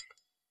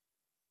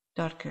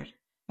darker.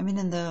 I mean,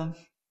 in the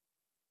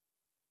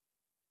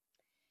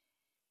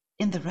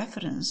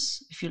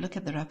reference, if you look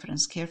at the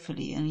reference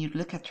carefully and you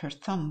look at her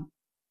thumb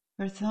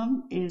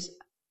is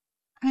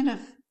kind of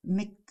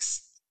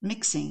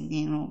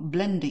mixing,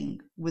 blending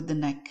with the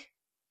neck.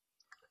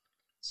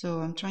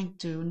 So I'm trying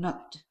to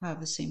not have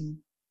the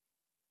same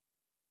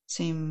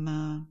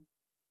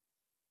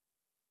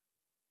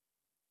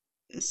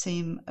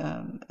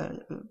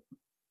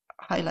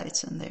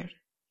highlights in there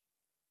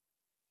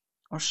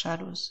or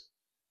shadows.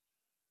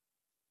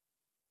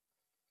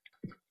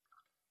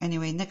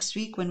 Anyway, next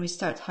week when we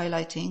start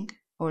highlighting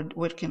or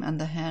working on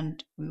the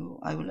hand,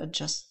 I will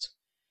adjust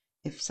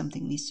if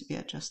something needs to be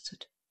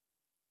adjusted.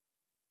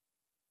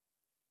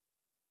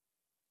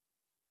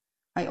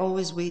 I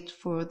always wait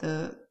for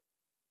the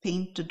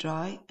paint to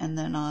dry and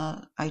then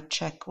I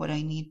check what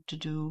I need to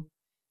do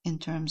in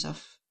terms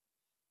of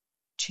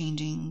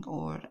changing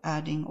or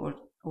adding or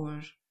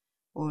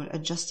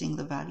adjusting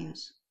the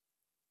values.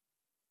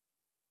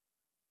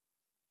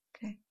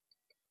 Okay.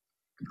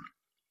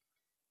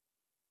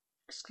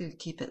 Just gonna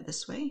keep it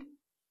this way.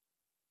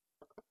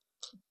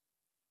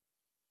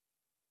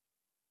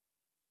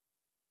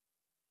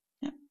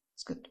 Yeah,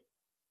 it's good.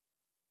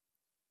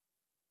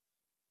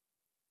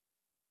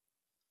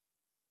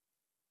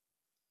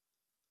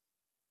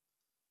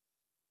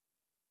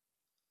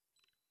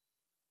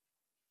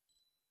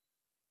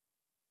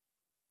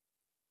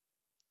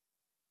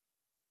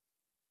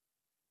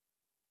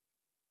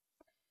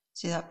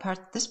 See that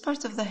part? This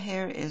part of the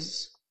hair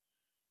is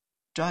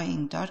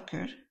drying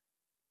darker.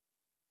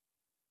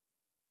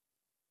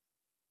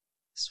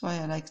 That's why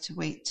I like to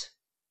wait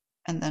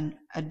and then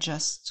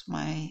adjust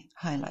my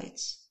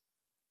highlights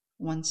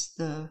once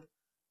the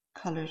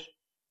color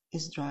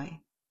is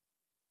dry,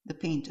 the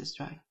paint is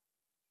dry.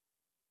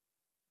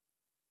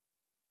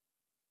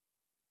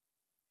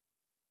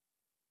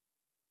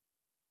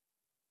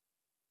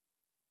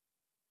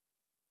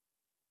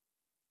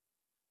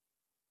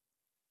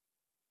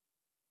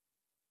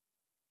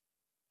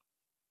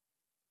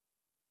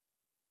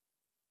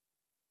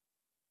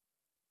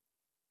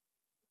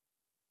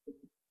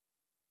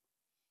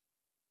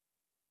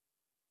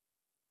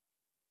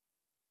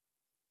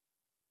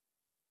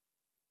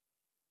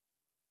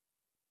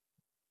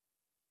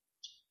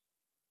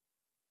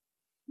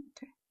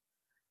 Okay,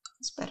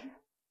 it's better.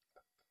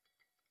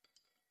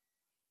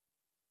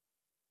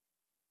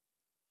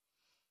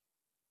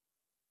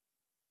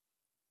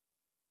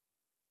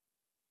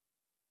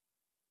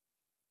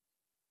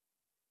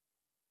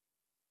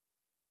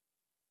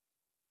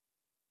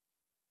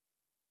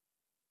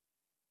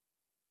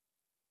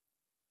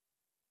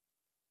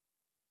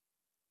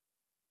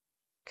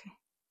 Okay.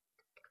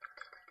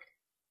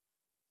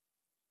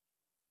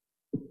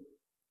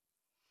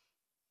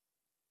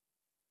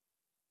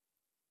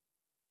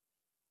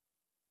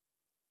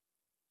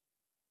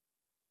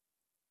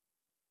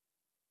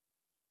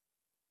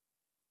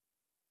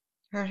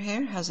 Her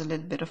hair has a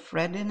little bit of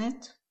red in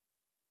it.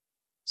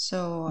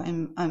 So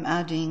I'm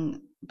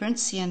adding burnt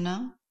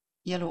sienna,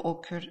 yellow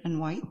ochre, and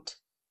white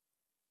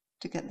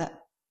to get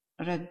that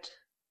red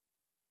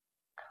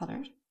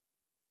color.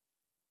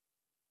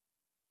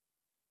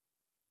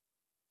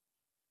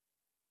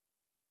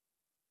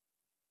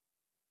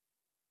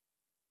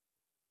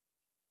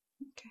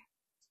 Okay.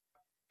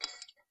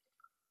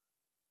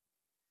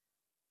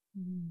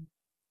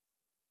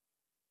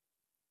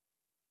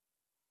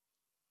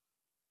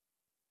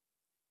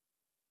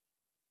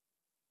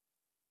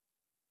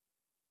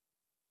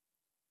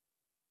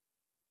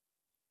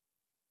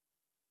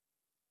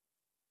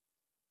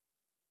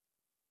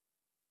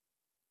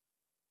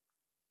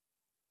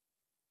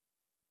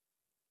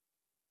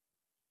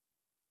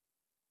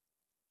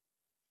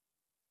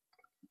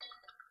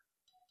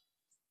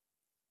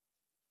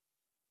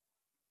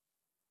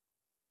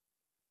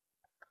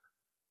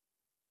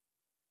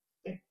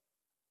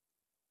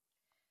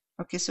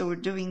 Okay, so we're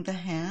doing the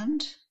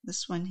hand,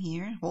 this one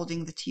here,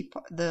 holding the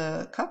teapot,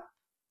 the cup.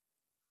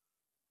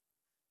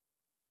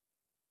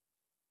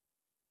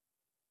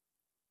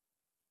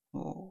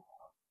 Oh,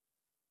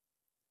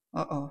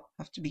 uh-oh,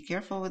 have to be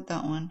careful with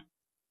that one.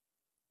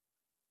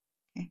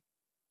 Okay.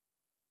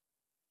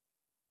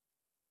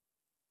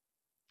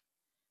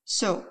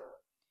 So,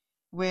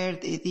 where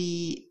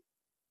the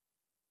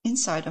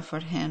inside of her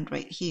hand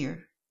right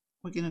here,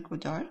 we're gonna go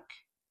dark.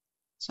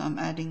 So I'm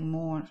adding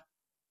more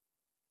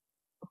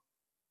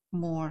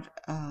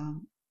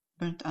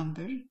burnt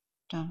umber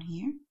down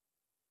here.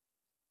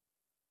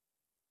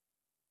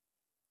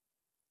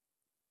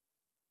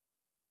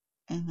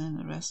 And then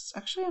the rest,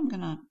 actually I'm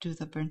gonna do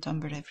the burnt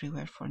umber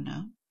everywhere for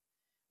now,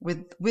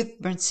 with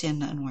burnt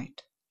sienna and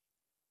white.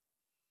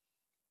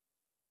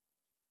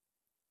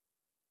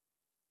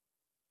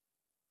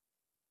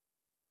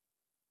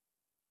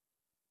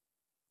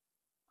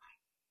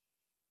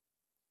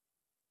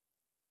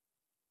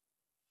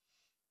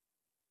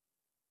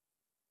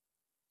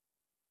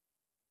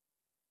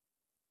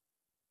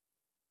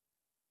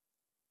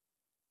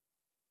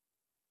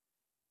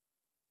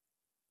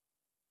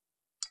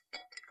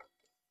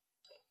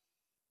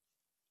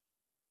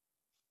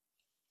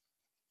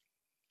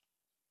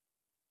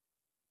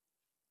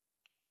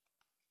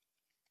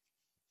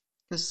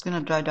 Because it's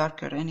gonna dry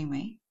darker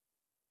anyway.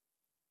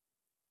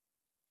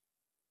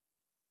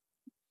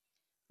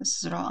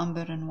 This is raw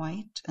umber and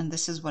white, and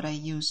this is what I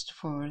used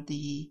for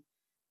the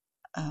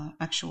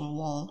actual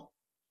wall.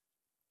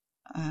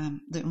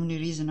 The only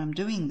reason I'm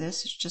doing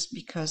this is just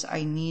because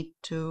I need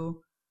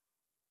to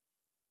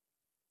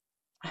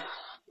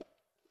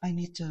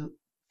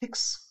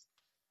fix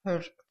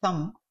her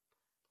thumb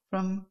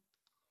from,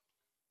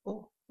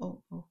 all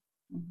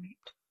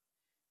right.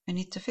 I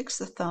need to fix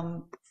the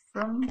thumb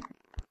from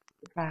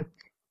the back.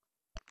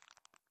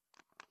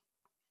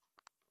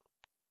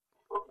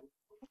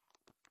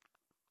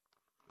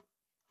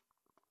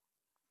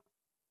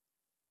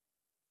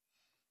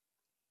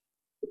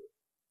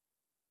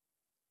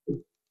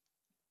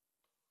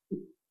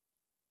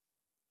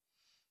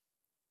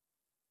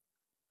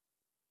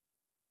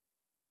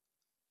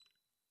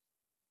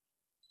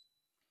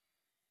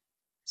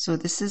 So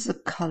this is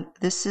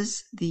this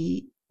is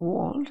the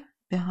wall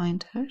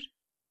behind her.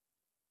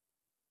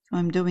 So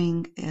I'm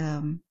doing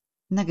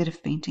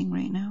negative painting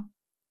right now.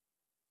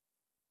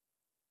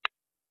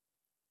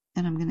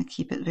 And I'm going to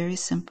keep it very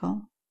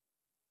simple.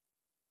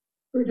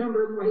 Burnt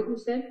umber and white, you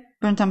said?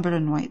 Burnt umber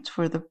and white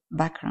for the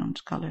background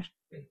color.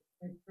 Right.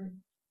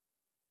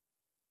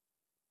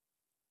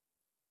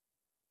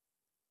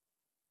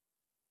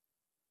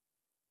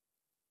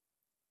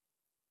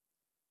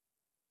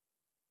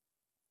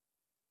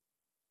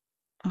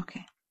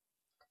 Okay.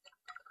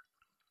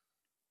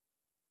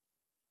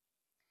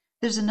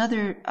 There's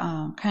another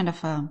kind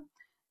of a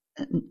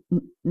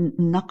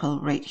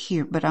knuckle right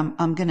here, but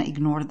I'm going to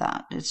ignore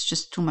that. It's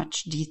just too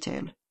much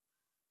detail.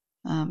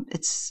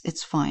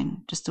 It's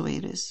fine just the way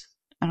it is.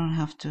 I don't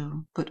have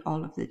to put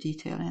all of the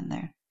detail in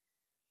there.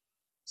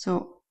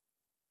 So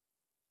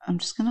I'm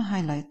just going to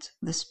highlight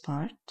this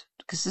part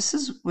because this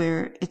is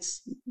where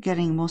it's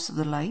getting most of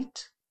the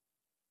light.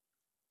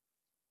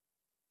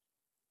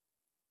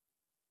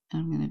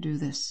 And I'm going to do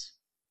this.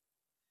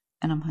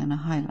 And I'm going to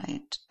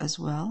highlight as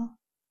well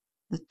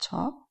the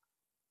top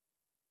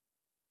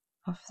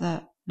of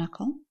the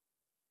knuckle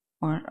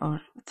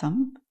or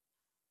thumb,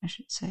 I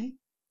should say.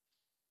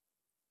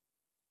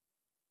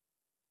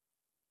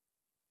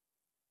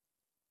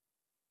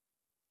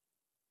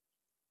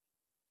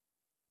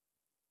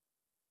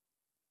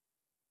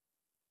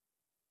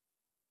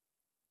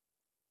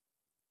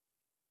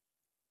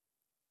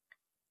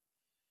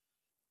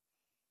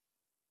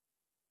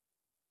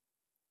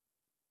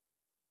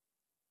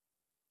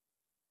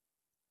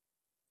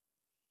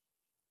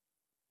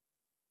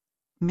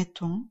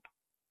 Mid-tone.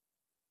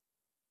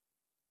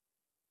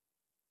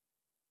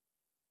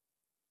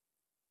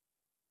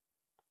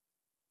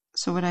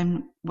 So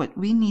what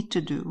we need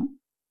to do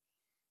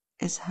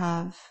is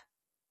have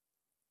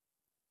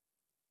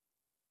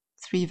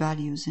 3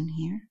 values in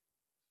here.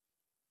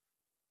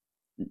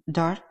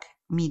 Dark,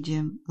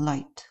 medium,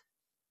 light.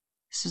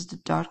 This is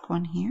the dark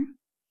one here.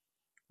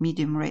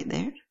 Medium right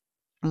there.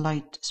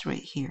 Light is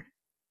right here.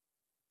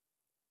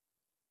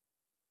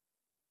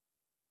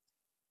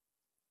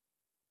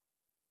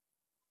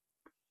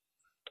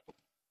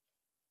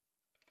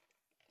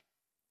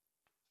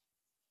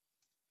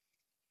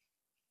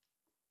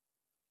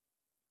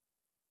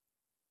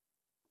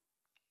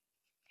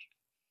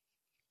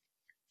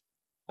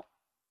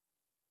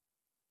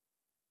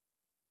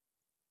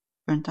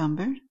 Burnt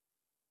umber.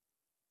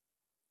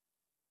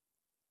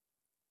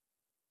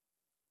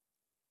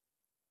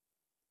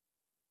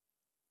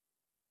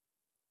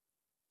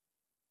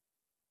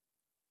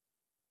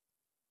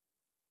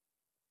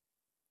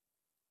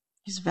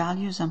 These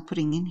values I'm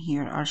putting in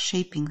here are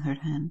shaping her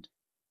hand.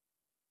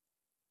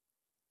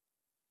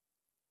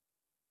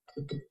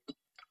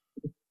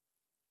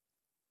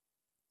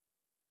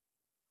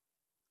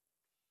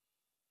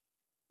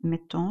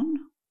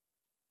 Mid-tone.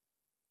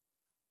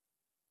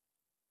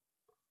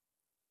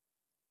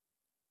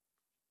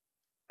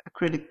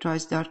 acrylic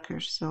dries darker,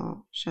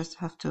 so just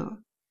have to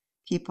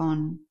keep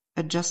on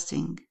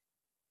adjusting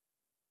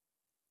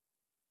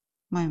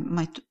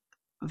my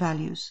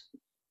values.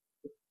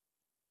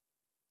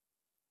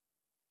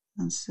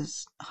 This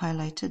is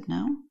highlighted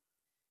now,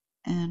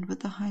 and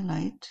with the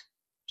highlight,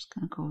 I'm just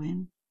going to go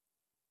in.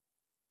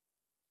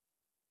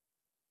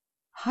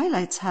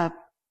 Highlights have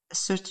a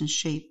certain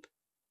shape,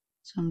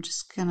 so I'm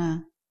just going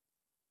to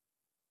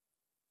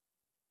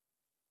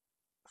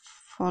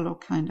follow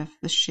kind of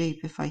the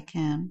shape if I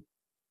can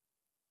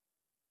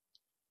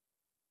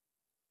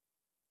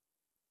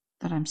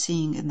that I'm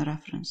seeing in the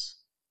reference,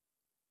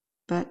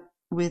 but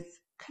with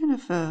kind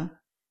of a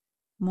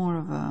more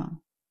of a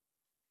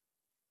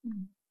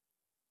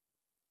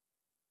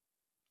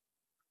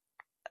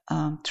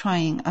I'm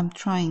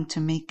trying to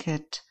make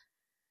it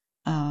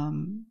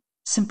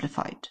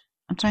simplified.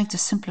 I'm trying to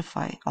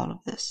simplify all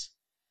of this,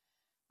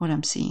 what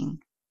I'm seeing,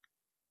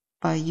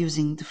 by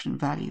using different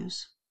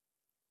values.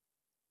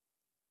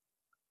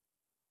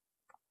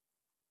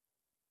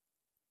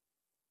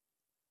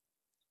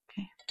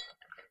 Okay.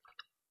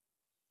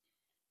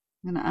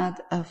 I'm going to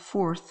add a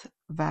fourth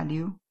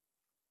value.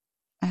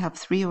 I have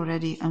 3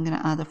 already. I'm going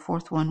to add a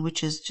fourth one,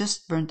 which is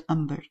just burnt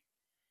umber.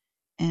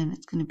 And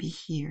it's going to be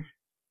here.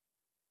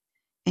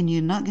 And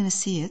you're not going to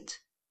see it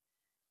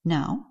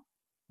now,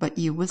 but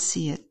you will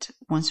see it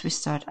once we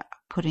start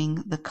putting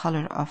the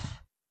color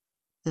of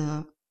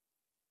the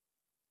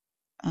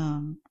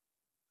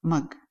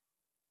mug.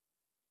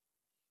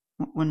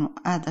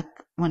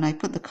 When I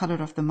put the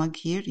color of the mug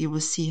here, you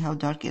will see how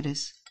dark it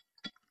is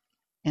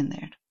in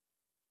there.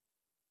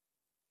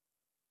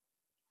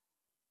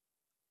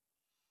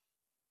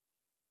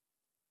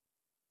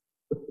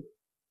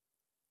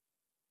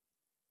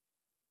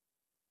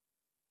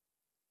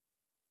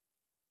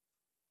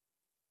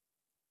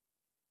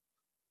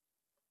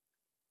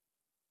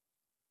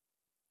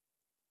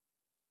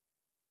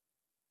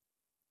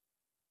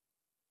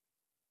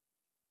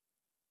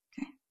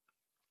 Okay.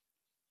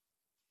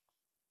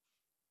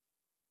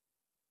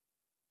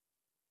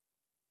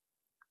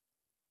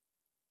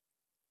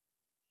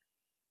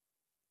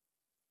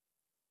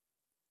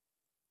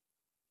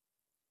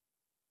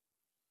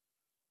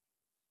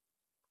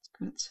 Let's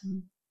put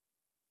some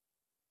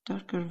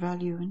darker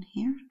value in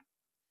here.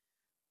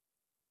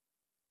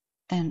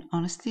 And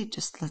honestly,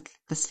 just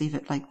let's leave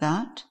it like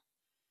that.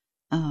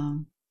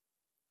 I'm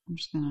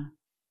just going to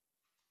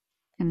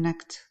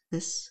connect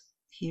this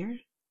here,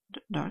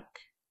 dark,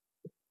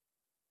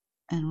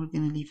 and we're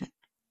going to leave it.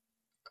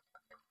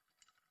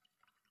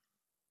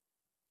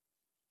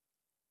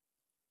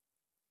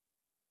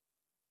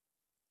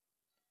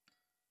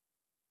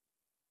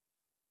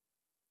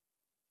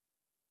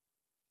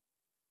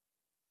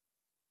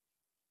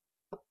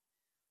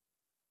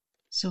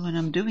 So when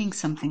I'm doing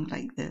something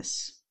like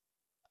this,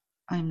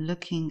 I'm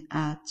looking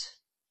at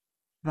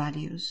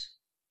values.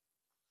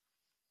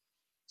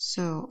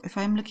 So if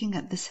I'm looking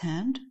at this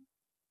hand,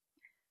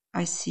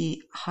 I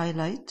see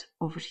highlight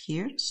over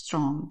here,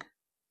 strong.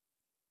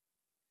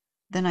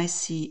 Then I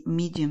see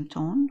medium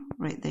tone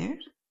right there.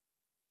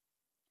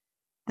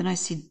 Then I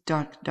see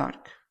dark,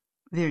 dark,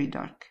 very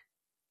dark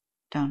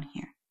down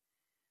here.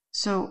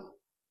 So,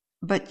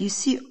 but you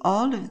see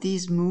all of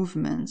these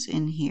movements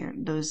in here,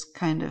 those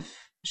kind of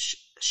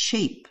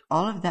shape,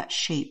 all of that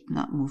shape,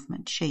 not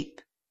movement, shape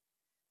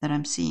that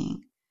I'm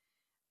seeing.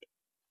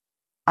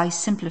 I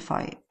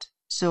simplify it.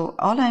 So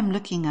all I'm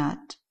looking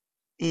at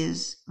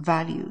is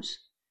values.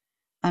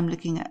 I'm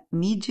looking at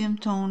medium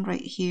tone right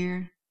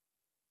here,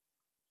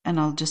 and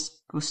I'll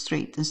just go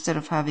straight. Instead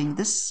of having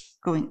this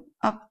going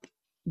up,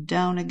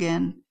 down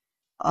again,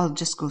 I'll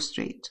just go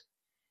straight.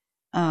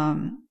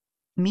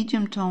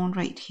 Medium tone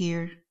right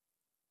here,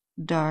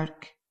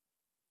 dark.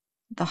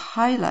 The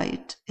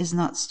highlight is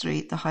not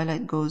straight. The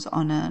highlight goes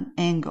on an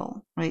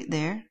angle right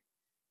there,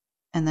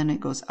 and then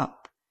it goes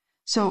up.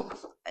 So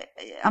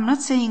I'm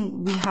not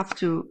saying we have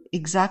to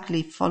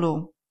exactly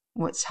follow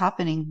what's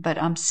happening,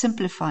 but I'm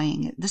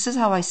simplifying it. This is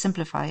how I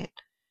simplify it.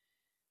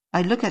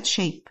 I look at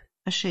shape,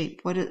 a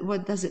shape.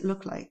 What does it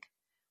look like?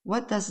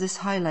 What does this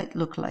highlight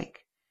look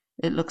like?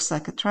 It looks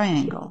like a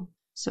triangle.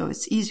 So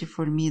it's easy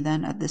for me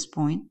then at this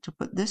point to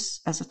put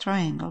this as a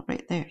triangle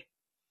right there.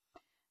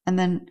 And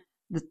then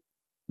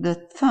the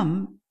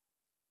thumb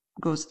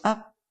goes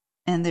up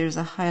and there's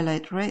a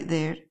highlight right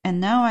there.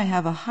 And now I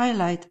have a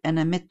highlight and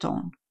a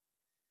midtone.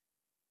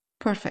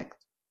 Perfect.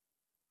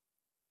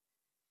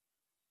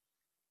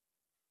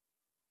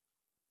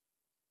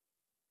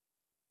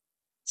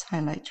 It's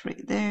highlight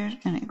right there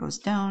and it goes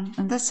down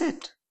and that's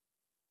it.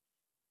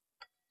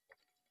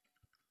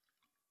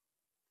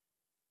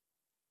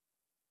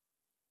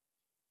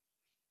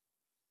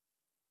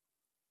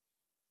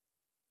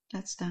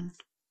 That's done.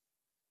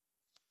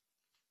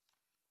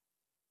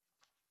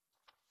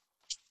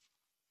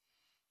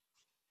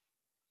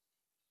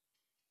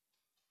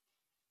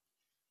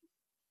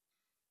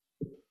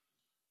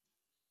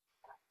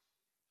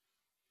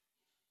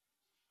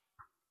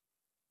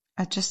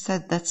 I just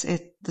said that's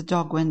it. The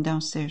dog went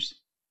downstairs.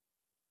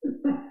 He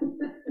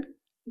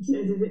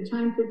says, is it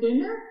time for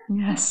dinner?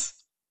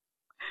 Yes.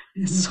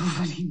 It's so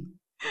funny.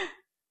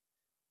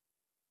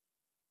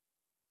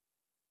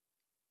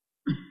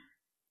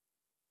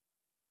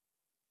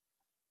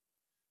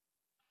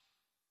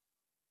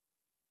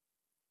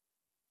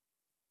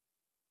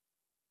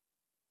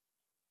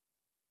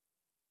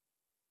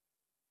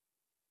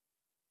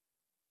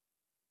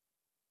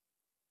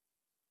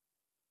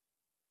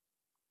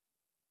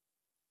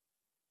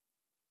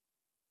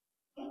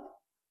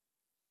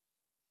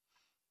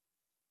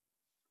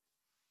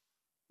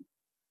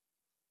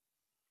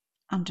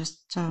 I'm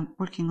just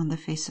working on the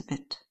face a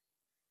bit.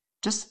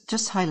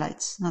 Just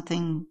highlights,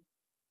 nothing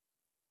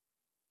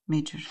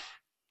major.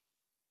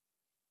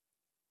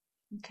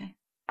 Okay.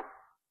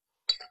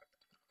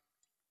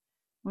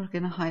 We're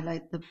gonna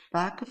highlight the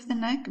back of the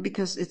neck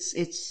because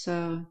it's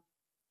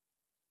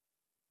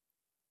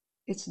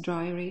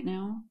dry right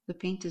now. The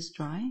paint is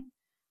dry,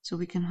 so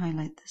we can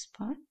highlight this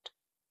part.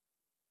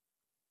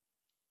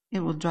 It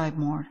will dry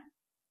more.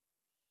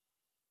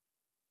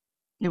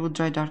 It will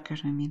dry darker,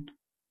 I mean.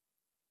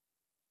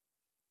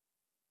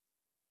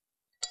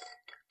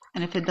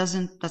 And if it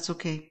doesn't, that's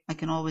okay. I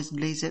can always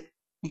glaze it,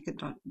 make it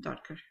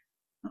darker.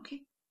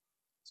 Okay,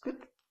 it's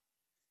good.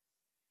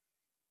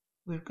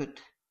 We're good.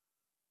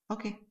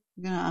 Okay,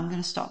 I'm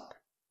gonna stop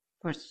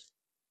for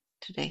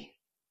today.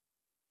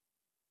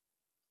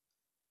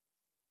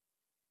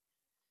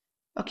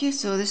 Okay,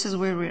 so this is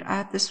where we're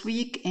at this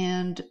week,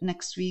 and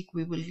next week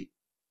we will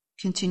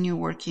continue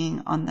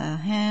working on the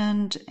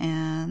hand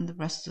and the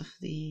rest of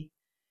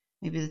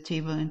maybe the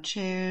table and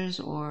chairs,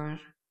 or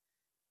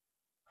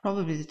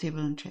probably the table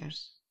and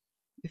chairs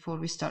before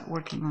we start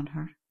working on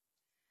her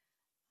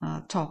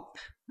top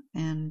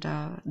and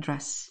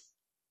dress.